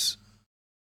suppose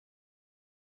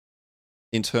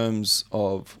in terms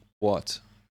of what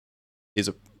is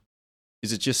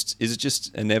it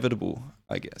just inevitable,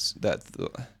 I guess, that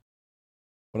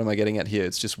what am I getting at here?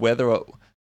 It's just whether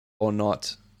or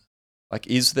not, like,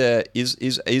 is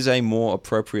a more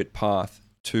appropriate path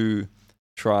to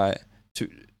try to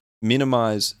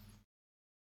minimize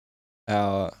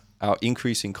our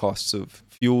increasing costs of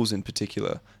fuels in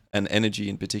particular and energy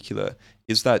in particular.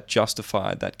 Is that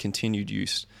justified, that continued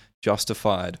use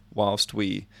justified, whilst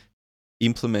we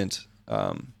implement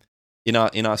in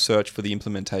our search for the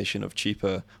implementation of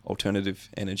cheaper alternative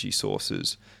energy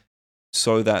sources,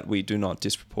 so that we do not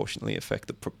disproportionately affect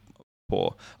the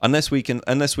poor, unless we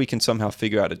can somehow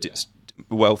figure out a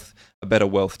better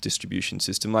wealth distribution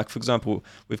system. Like, for example,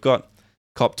 we've got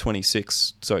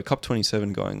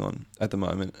COP27 going on at the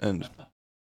moment, and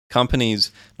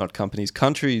countries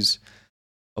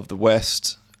of the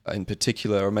West in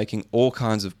particular are making all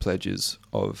kinds of pledges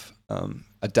of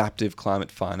adaptive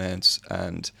climate finance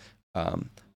and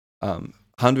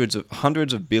hundreds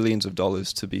of billions of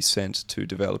dollars to be sent to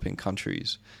developing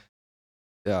countries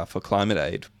for climate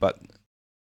aid, but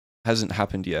hasn't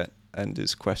happened yet and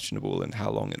is questionable in how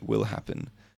long it will happen.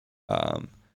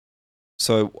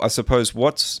 So I suppose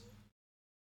what's,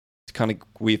 to kind of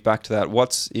weave back to that,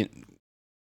 what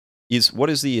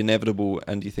is the inevitable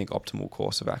and, do you think, optimal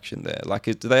course of action there? Like,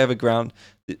 do they have a ground?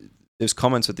 There's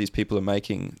comments that these people are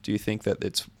making. Do you think that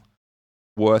it's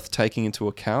worth taking into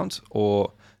account,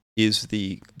 or is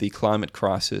the climate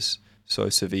crisis so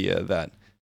severe that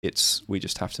we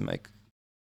just have to make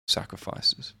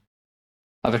sacrifices?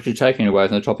 I've actually taken away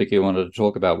from the topic you wanted to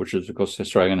talk about, which is, of course,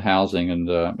 Australian housing and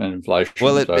inflation.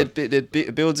 Well,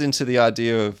 it builds into the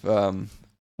idea of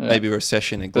maybe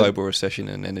recession and global recession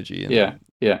and energy. And,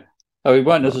 it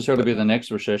won't necessarily be the next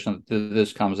recession that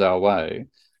this comes our way,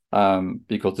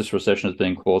 because this recession is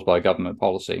being caused by government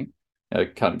policy.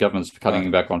 Governments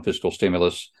cutting back on fiscal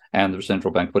stimulus and the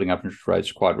central bank putting up interest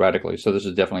rates quite radically. So this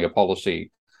is definitely a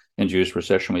policy-induced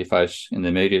recession we face in the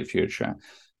immediate future.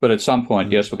 But at some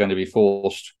point, yes, we're going to be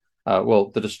forced.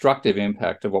 The destructive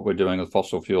impact of what we're doing with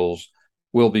fossil fuels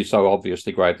will be so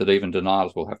obviously great that even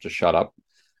deniers will have to shut up.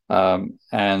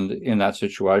 And in that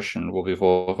situation, we'll be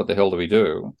forced, what the hell do we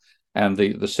do? And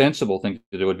the sensible thing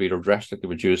to do would be to drastically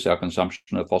reduce our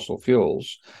consumption of fossil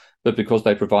fuels. But because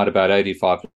they provide about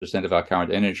 85% of our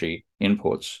current energy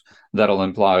inputs, that'll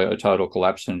imply a total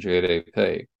collapse in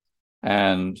GDP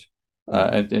and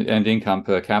income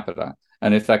per capita.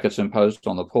 And if that gets imposed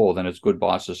on the poor, then it's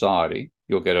goodbye society.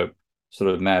 You'll get a sort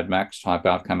of Mad Max type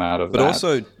outcome out of that. But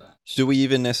also, do we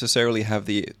even necessarily have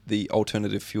the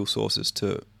alternative fuel sources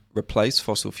to replace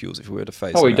fossil fuels if we were to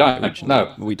phase them out? We don't.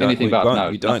 No, we don't. Anything but no.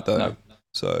 We don't, though. No.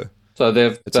 So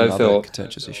it's another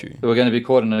contentious issue. We're going to be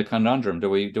caught in a conundrum. Do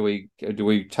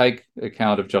we take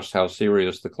account of just how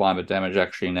serious the climate damage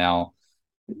actually now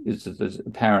is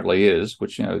apparently is,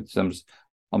 which,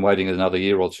 I'm waiting another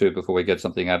year or two before we get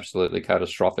something absolutely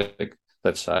catastrophic,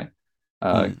 let's say.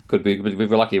 Could be, we're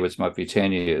lucky it might be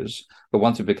 10 years. But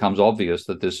once it becomes obvious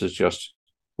that this is just,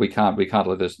 we can't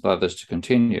let this to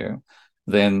continue,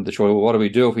 then the choice, what do we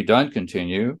do if we don't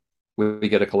continue? We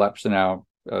get a collapse in our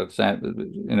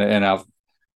in our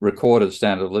recorded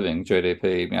standard of living,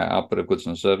 GDP, output of goods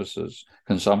and services,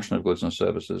 consumption of goods and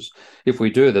services. If we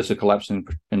do, there's a collapse in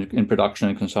production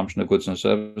and consumption of goods and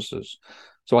services.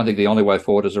 So I think the only way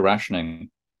forward is a rationing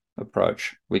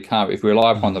approach. We can't, if we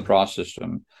rely upon the price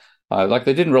system, like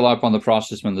they didn't rely upon the price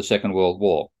system in the Second World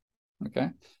War. Okay,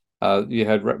 you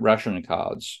had ration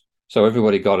cards, so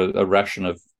everybody got a ration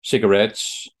of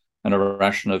cigarettes and a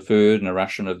ration of food and a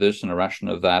ration of this and a ration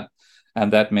of that,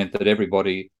 and that meant that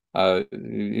everybody, of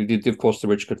course, the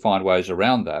rich could find ways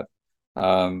around that,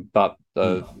 but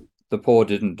the poor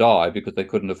didn't die because they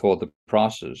couldn't afford the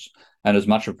prices, and as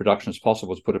much of production as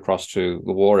possible was put across to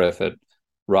the war effort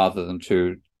rather than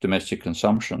to domestic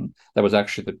consumption. That was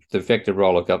actually the effective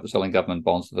role of selling government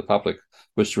bonds to the public,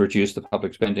 was to reduce the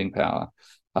public spending power.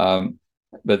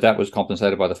 But that was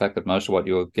compensated by the fact that most of what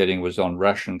you were getting was on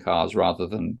ration cars rather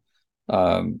than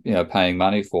paying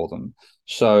money for them.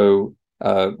 So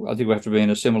I think we have to be in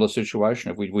a similar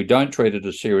situation. If we don't treat it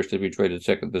as seriously as we treated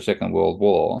the Second World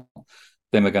War,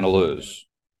 then we're going to lose.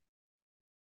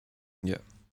 Yeah,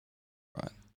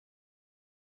 right.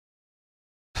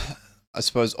 I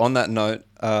suppose on that note,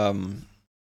 are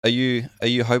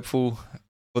you hopeful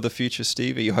for the future,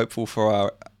 Steve? Are you hopeful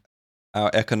for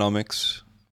our economics,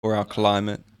 for our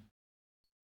climate?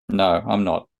 No, I'm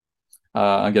not.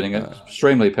 I'm getting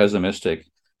extremely pessimistic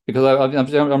because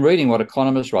I'm reading what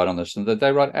economists write on this, and that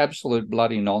they write absolute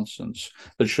bloody nonsense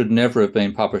that should never have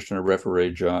been published in a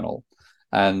refereed journal.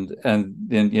 And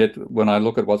yet, when I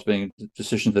look at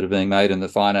decisions that are being made in the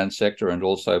finance sector and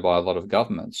also by a lot of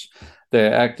governments,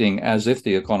 they're acting as if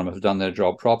the economists have done their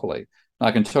job properly. And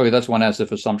I can tell you that's one as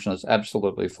if assumption that's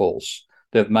absolutely false.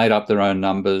 They've made up their own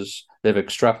numbers. They've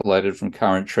extrapolated from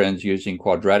current trends using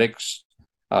quadratics,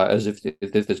 as if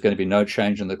there's going to be no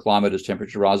change in the climate as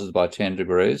temperature rises by 10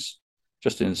 degrees.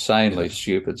 Just insanely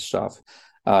stupid stuff.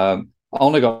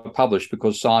 Only got published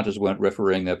because scientists weren't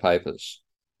refereeing their papers.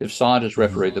 If scientists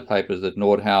refereed the papers that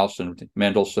Nordhaus and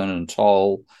Mendelssohn and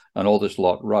Toll and all this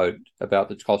lot wrote about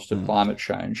the cost of climate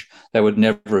change, they would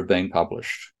never have been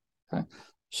published. Okay?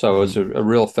 So it's a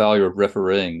real failure of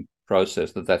refereeing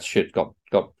process that shit got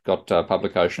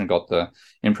publication, got the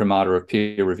imprimatur of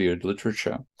peer-reviewed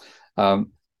literature. But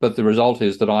the result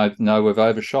is that I know we've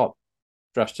overshot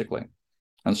drastically.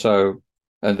 And so,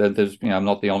 and there's, I'm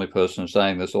not the only person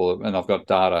saying this, and I've got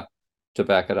data to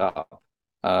back it up.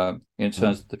 In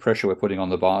terms of the pressure we're putting on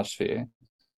the biosphere,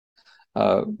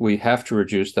 we have to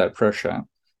reduce that pressure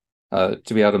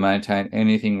to be able to maintain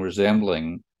anything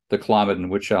resembling the climate in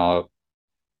which our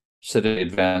city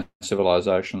advanced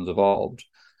civilizations evolved.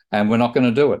 And we're not going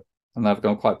to do it. And they've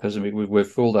gone quite pessimistic. We've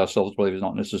fooled ourselves to believe it's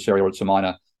not necessary, or it's a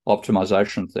minor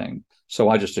optimization thing. So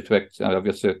I just expect, I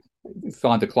guess, to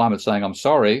find the climate saying, I'm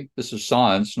sorry, this is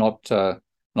science, not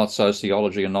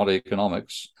sociology and not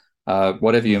economics.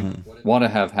 Whatever you want to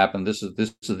have happen, this is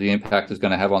the impact it's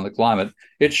going to have on the climate.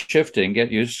 It's shifting.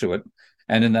 Get used to it.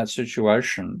 And in that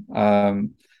situation,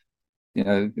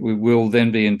 we will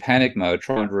then be in panic mode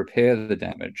trying to repair the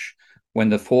damage when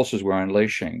the forces we're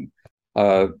unleashing.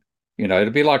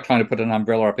 It'd be like trying to put an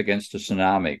umbrella up against a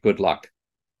tsunami. Good luck.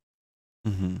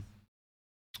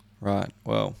 Right.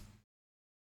 Well,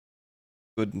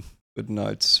 good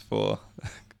notes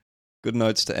good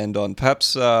notes to end on.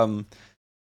 Perhaps.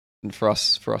 And for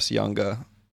us younger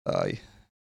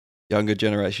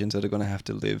generations that are going to have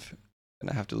to live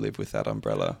with that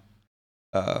umbrella.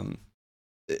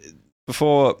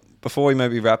 Before we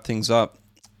maybe wrap things up,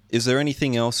 is there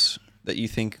anything else that you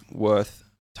think worth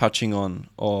touching on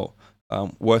or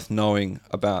worth knowing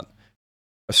about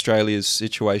Australia's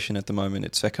situation at the moment,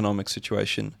 its economic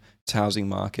situation, its housing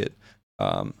market,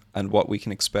 and what we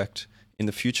can expect in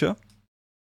the future?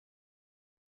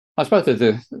 I suppose that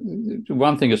the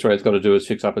one thing Australia's got to do is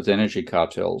fix up its energy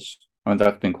cartels. I mean,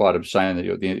 that's been quite insane.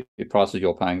 That the prices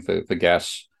you're paying for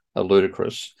gas are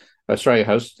ludicrous. Australia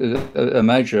has a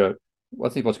major. I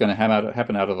think what's going to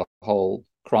happen out of the whole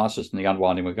crisis and the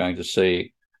unwinding we're going to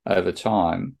see over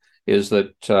time is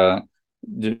that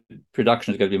the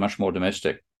production is going to be much more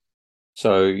domestic.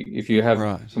 So if you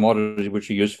have commodities which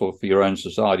are useful for your own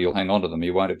society, you'll hang on to them.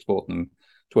 You won't export them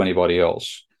to anybody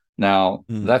else. Now,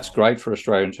 that's great for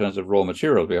Australia in terms of raw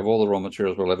materials. We have all the raw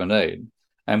materials we'll ever need.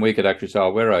 And we could actually say,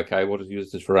 oh, we're okay. We'll just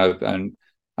use this for our own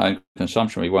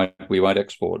consumption. We won't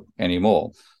export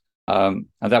anymore. And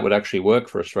that would actually work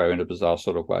for Australia in a bizarre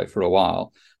sort of way for a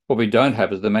while. What we don't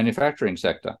have is the manufacturing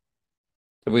sector.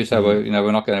 If we say,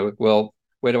 we're not going to, well,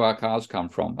 where do our cars come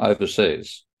from?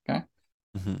 Overseas. Okay.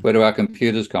 Where do our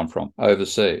computers come from?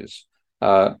 Overseas,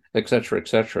 et cetera, et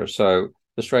cetera. So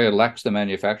Australia lacks the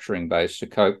manufacturing base to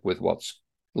cope with what's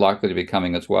likely to be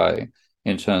coming its way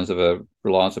in terms of a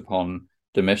reliance upon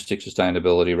domestic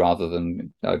sustainability rather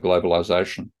than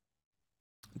globalization.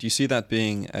 Do you see that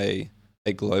being a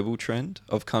global trend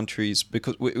of countries?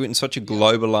 Because we're in such a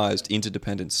globalized,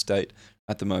 interdependent state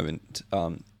at the moment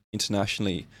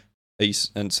internationally,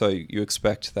 and so you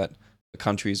expect that the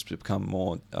countries become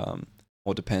more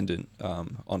dependent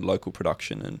on local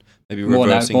production and maybe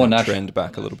reversing that trend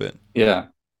back a little bit. Yeah,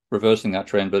 reversing that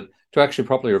trend, but to actually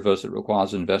properly reverse it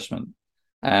requires investment,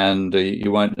 and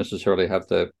you won't necessarily have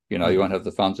you won't have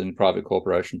the funds in private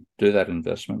corporation to do that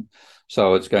investment.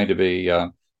 So it's going to be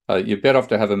a you're better off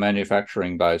to have a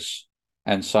manufacturing base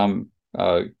and some,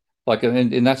 like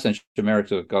in that sense,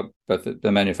 America got both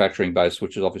the manufacturing base,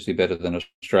 which is obviously better than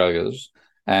Australia's,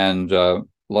 and a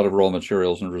lot of raw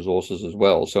materials and resources as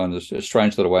well. So in this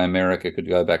strange little way, America could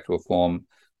go back to a form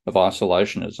of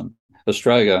isolationism.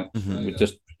 Australia,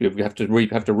 you have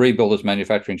to rebuild this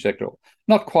manufacturing sector,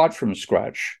 not quite from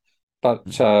scratch, but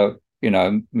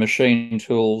machine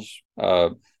tools,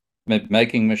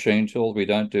 making machine tools. We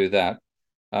don't do that.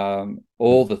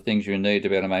 All the things you need to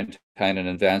be able to maintain an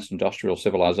advanced industrial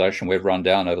civilization we've run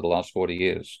down over the last 40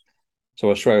 years. So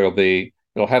Australia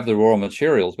it'll have the raw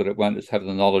materials, but it won't have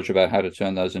the knowledge about how to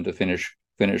turn those into finished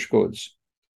goods.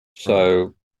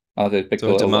 So I think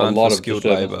so a demand for skilled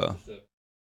labour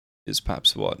is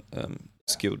perhaps what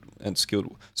skilled.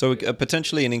 So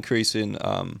potentially an increase in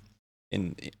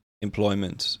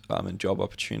employment and job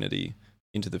opportunity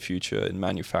into the future in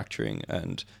manufacturing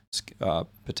and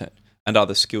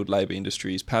other skilled labour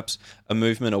industries. Perhaps a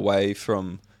movement away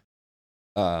from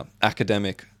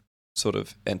academic sort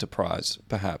of enterprise,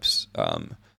 perhaps,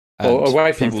 and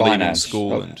away from finance,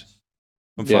 school and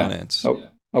from finance.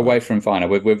 Away from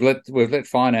finance. We've let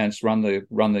finance run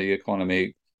the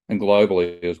economy and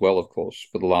globally as well, of course,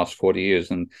 for the last 40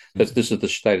 years, and this is the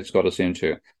state it's got us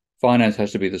into. Finance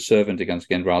has to be the servant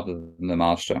again rather than the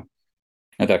master,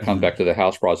 and that comes back to the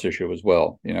house price issue as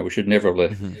well. We should never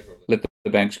let the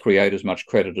banks create as much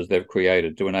credit as they've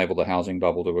created to enable the housing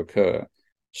bubble to occur.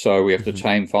 So we have to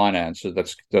tame finance. So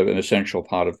that's an essential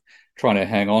part of trying to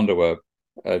hang on to a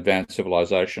advanced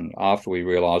civilization after we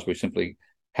realize we simply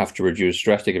have to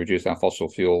drastically reduce our fossil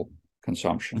fuel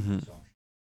consumption.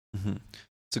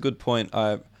 It's a good point.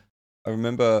 I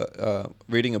remember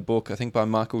reading a book, I think by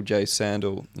Michael J.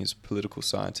 Sandel, he's a political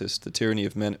scientist, The Tyranny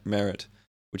of Merit,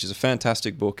 which is a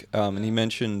fantastic book. And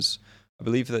I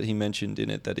believe that he mentioned in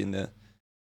it that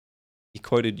he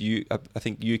quoted I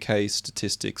think UK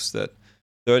statistics that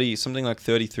something like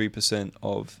 33%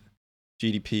 of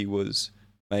GDP was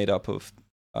made up of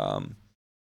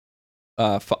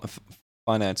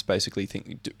finance, basically,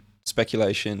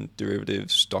 speculation,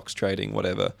 derivatives, stocks trading,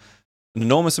 whatever. An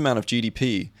enormous amount of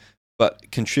GDP,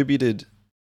 but contributed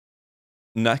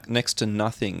next to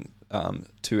nothing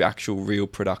to actual real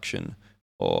production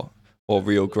or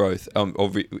real growth,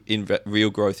 real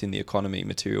growth in the economy,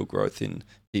 material growth in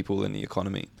people in the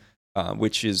economy,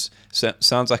 which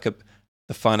sounds like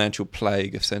the financial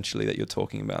plague essentially that you're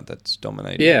talking about that's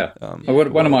dominating. Yeah,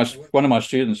 one of my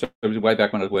students, way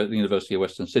back when I was at the University of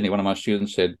Western Sydney, one of my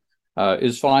students said,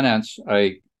 "Is finance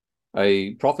a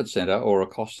profit center or a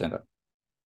cost center?"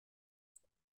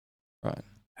 Right.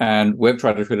 And we've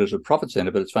tried to treat it as a profit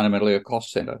center, but it's fundamentally a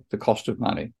cost center, the cost of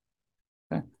money.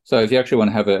 Okay? So if you actually want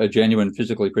to have a genuine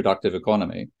physically productive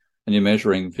economy and you're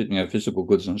measuring physical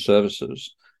goods and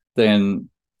services, then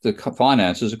the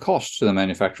finance is a cost to the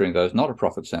manufacturing those, not a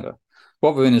profit center.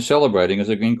 What we've been celebrating is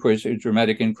a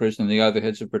dramatic increase in the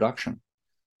overheads of production,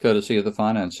 courtesy of the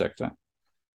finance sector.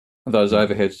 Those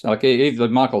overheads, like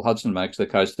even Michael Hudson makes the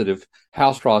case that if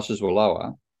house prices were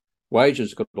lower,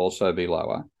 wages could also be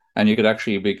lower, and you could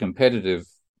actually be competitive,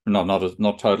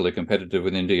 not totally competitive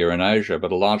with India and Asia,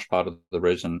 but a large part of the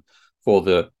reason for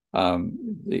the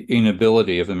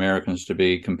inability of Americans to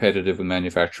be competitive in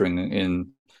manufacturing in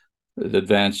the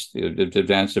advanced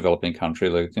developing country,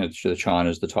 like the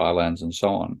Chinas, the Thailands, and so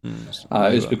on,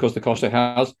 is because the cost of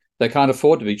house, they can't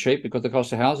afford to be cheap because the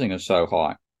cost of housing is so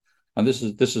high. And this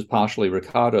is partially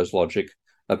Ricardo's logic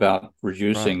about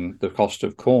reducing the cost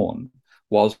of corn,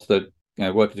 was that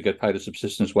workers get paid a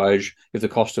subsistence wage. If the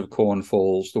cost of corn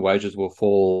falls, the wages will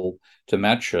fall to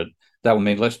match it. That will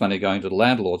mean less money going to the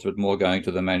landlords, but more going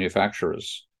to the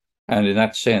manufacturers. And in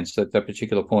that sense, that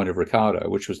particular point of Ricardo,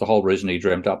 which was the whole reason he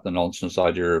dreamt up the nonsense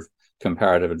idea of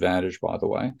comparative advantage, by the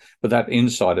way, but that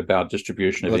insight about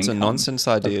distribution of income. That's a nonsense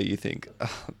idea, you think?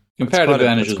 Comparative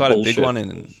advantage is quite bullshit. A big one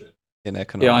in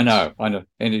economics. Yeah, I know.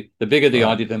 And the bigger the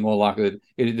idea, the more likely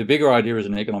the bigger idea is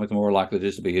in economics, the more likely it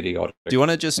is to be idiotic. Do you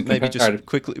want to just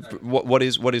quickly, what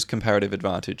is comparative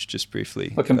advantage, just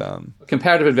briefly?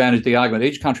 Comparative advantage, the argument,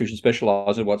 each country should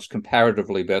specialize in what's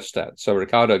comparatively best at. So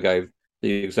Ricardo gave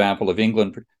the example of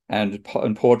England and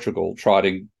Portugal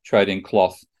trading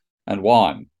cloth and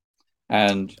wine.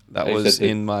 And that was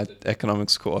in my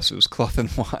economics course. It was cloth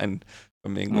and wine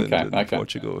from England and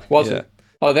Portugal. Was it?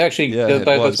 Oh, they actually.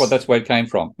 That's where it came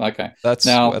from. Okay,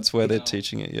 that's where they're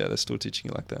teaching it. Yeah, they're still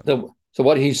teaching it like that. So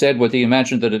what he said was he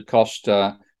imagined that it cost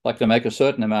like to make a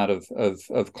certain amount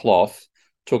of cloth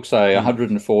took say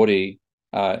 140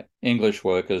 English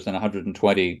workers and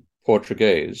 120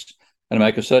 Portuguese, and to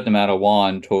make a certain amount of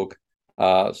wine took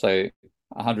say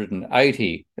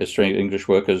 180 Australian English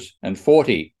workers and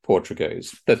 40 Portuguese.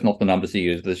 That's not the numbers he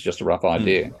used. This is just a rough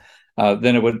idea.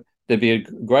 Then there'd be a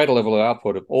greater level of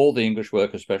output of all the English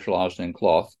workers specialised in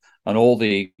cloth and all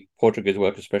the Portuguese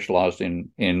workers specialised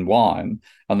in wine,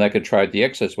 and they could trade the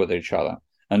excess with each other,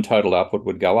 and total output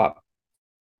would go up.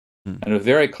 And a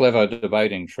very clever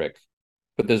debating trick.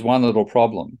 But there's one little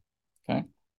problem. Okay,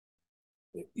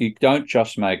 you don't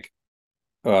just make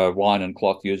wine and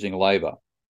cloth using labour.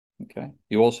 Okay,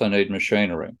 you also need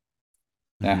machinery.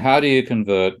 Now, how do you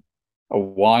convert a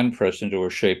wine press into a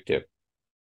sheep dip?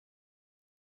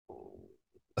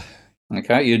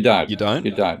 Okay, you don't. You don't.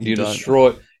 You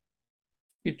destroy.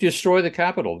 You destroy the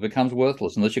capital. It becomes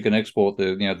worthless unless you can export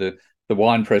the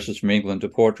wine presses from England to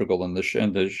Portugal and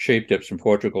the sheep dips from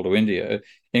Portugal to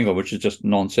England, which is just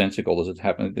nonsensical as it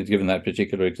happened, given that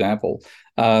particular example.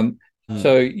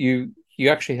 So you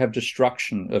actually have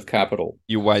destruction of capital.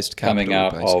 You waste capital, coming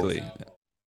out basically.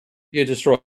 You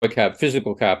destroy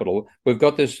physical capital. We've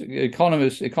got this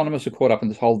economists are caught up in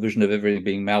this whole vision of everything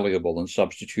being malleable and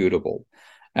substitutable,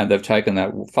 and they've taken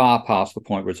that far past the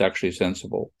point where it's actually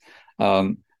sensible.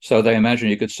 So they imagine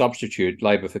you could substitute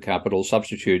labor for capital,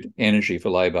 substitute energy for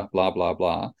labor, blah, blah,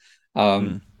 blah,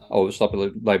 or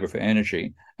substitute labor for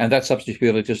energy. And that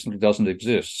substitutability just doesn't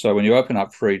exist. So when you open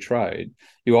up free trade,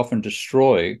 you often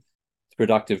destroy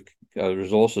productive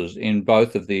resources in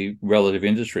both of the relative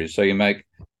industries. So you make,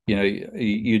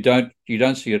 you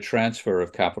don't see a transfer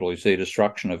of capital, you see a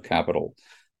destruction of capital.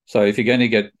 So if you're going to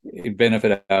get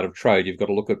benefit out of trade, you've got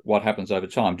to look at what happens over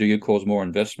time. Do you cause more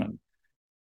investment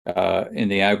in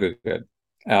the aggregate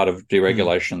out of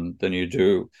deregulation than you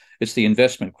do? It's the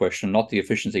investment question, not the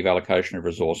efficiency of allocation of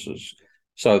resources.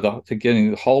 So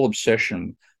getting the whole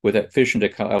obsession with efficient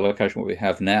allocation, what we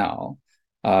have now,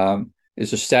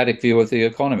 is a static view of the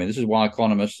economy. This is why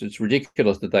economists, it's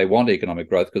ridiculous that they want economic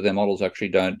growth, because their models actually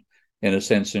don't, in a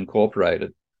sense, incorporate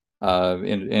it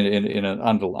in an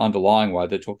underlying way.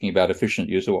 They're talking about efficient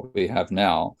use of what we have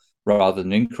now rather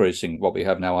than increasing what we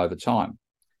have now over time.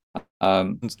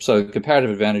 So comparative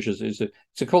advantages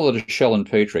to call it a shell and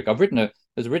pea trick.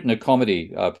 There's written a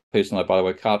comedy piece on that, by the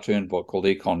way, cartoon book called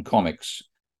Econ Comics,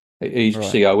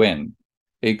 ECON,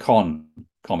 Econ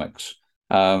Comics.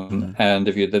 And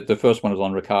if the first one is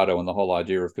on Ricardo and the whole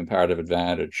idea of comparative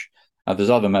advantage. There's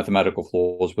other mathematical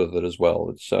flaws with it as well.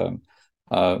 It's so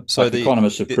like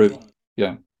economists have proved,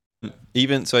 yeah.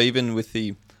 Even with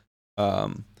the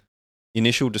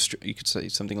initial, you could say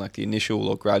something like the initial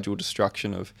or gradual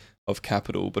destruction of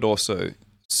capital, but also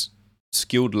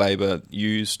skilled labor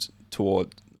used for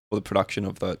the production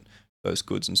of those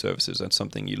goods and services. That's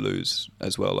something you lose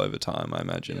as well over time, I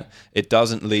imagine. Yeah. It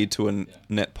doesn't lead to a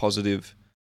net positive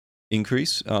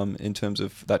increase in terms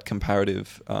of that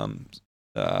comparative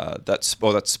that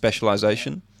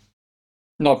specialization.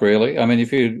 Not really. I mean,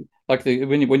 if you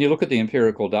when you look at the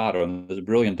empirical data, and there's a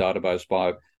brilliant database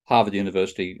by Harvard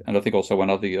University, and I think also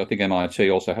I think MIT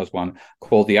also has one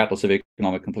called the Atlas of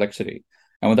Economic Complexity.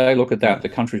 And when they look at that, the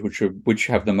countries which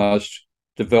have the most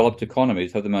developed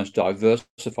economies have the most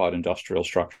diversified industrial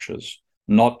structures,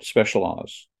 not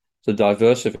specialized. So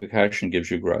diversification gives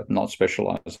you growth, not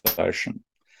specialization.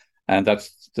 And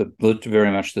that's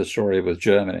very much the story with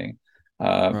Germany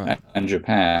and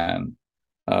Japan.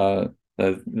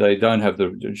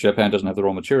 Japan doesn't have the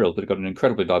raw materials, but they've got an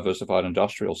incredibly diversified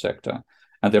industrial sector,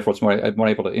 and therefore it's more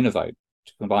able to innovate,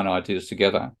 to combine ideas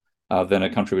together than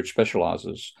a country which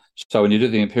specializes. So when you do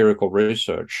the empirical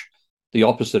research, the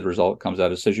opposite result comes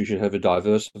out. It says you should have a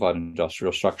diversified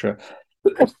industrial structure,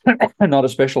 not a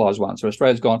specialized one. So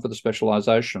Australia's gone for the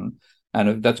specialization,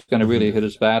 and that's going to really hit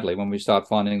us badly when we start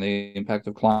finding the impact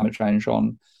of climate change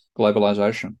on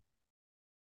globalization.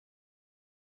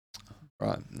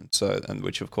 Right. So, and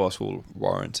which of course will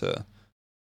warrant a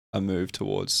move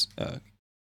towards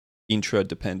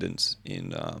intradependence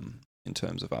in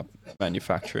terms of our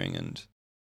manufacturing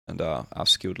and our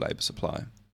skilled labor supply.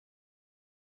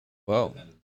 Well,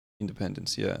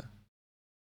 independence, yeah.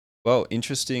 Well,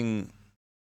 interesting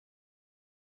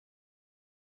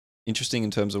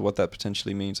in terms of what that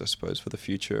potentially means, I suppose, for the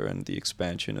future and the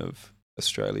expansion of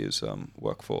Australia's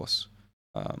workforce.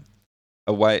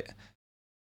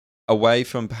 Away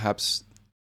from perhaps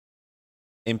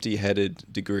empty-headed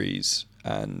degrees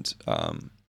and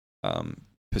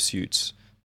pursuits,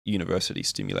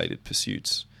 university-stimulated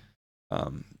pursuits,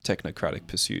 technocratic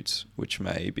pursuits, which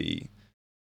may be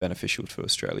beneficial to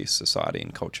Australia's society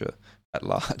and culture at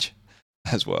large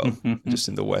as well, just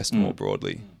in the West more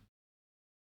broadly.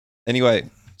 Anyway,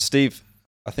 Steve,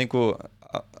 I think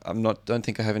don't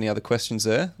think I have any other questions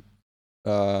there.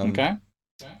 Okay.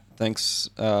 Thanks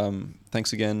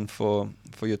again for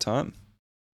your time.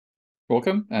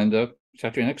 Welcome, and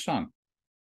chat to you next time.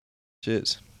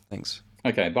 Cheers. Thanks.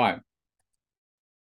 Okay, bye.